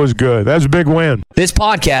quarterback. He was good. That was a big win. This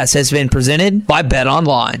podcast has been presented by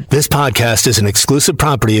BetOnline. This podcast is an exclusive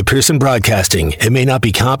property of Pearson Broadcasting. It may not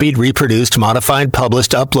be copied, reproduced, modified,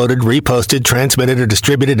 published, uploaded, reposted, transmitted, or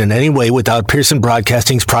distributed in any way without Pearson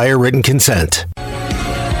Broadcasting's prior written consent.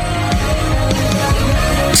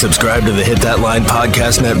 Subscribe to the Hit That Line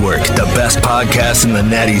Podcast Network, the best podcast in the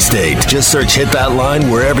Natty State. Just search Hit That Line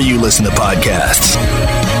wherever you listen to podcasts.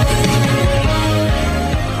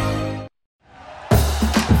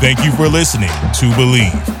 Thank you for listening to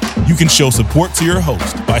Believe. You can show support to your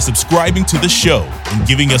host by subscribing to the show and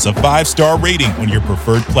giving us a 5-star rating on your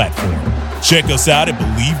preferred platform. Check us out at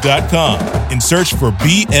Believe.com and search for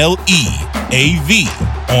BLEAV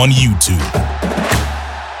on YouTube.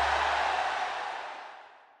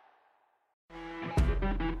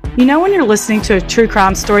 You know when you're listening to a true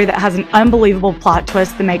crime story that has an unbelievable plot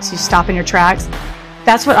twist that makes you stop in your tracks?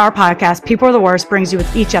 That's what our podcast, People Are the Worst, brings you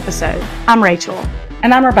with each episode. I'm Rachel.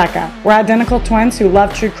 And I'm Rebecca. We're identical twins who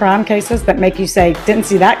love true crime cases that make you say, didn't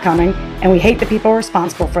see that coming, and we hate the people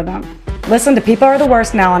responsible for them. Listen to People Are the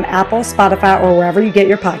Worst now on Apple, Spotify, or wherever you get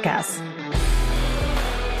your podcasts.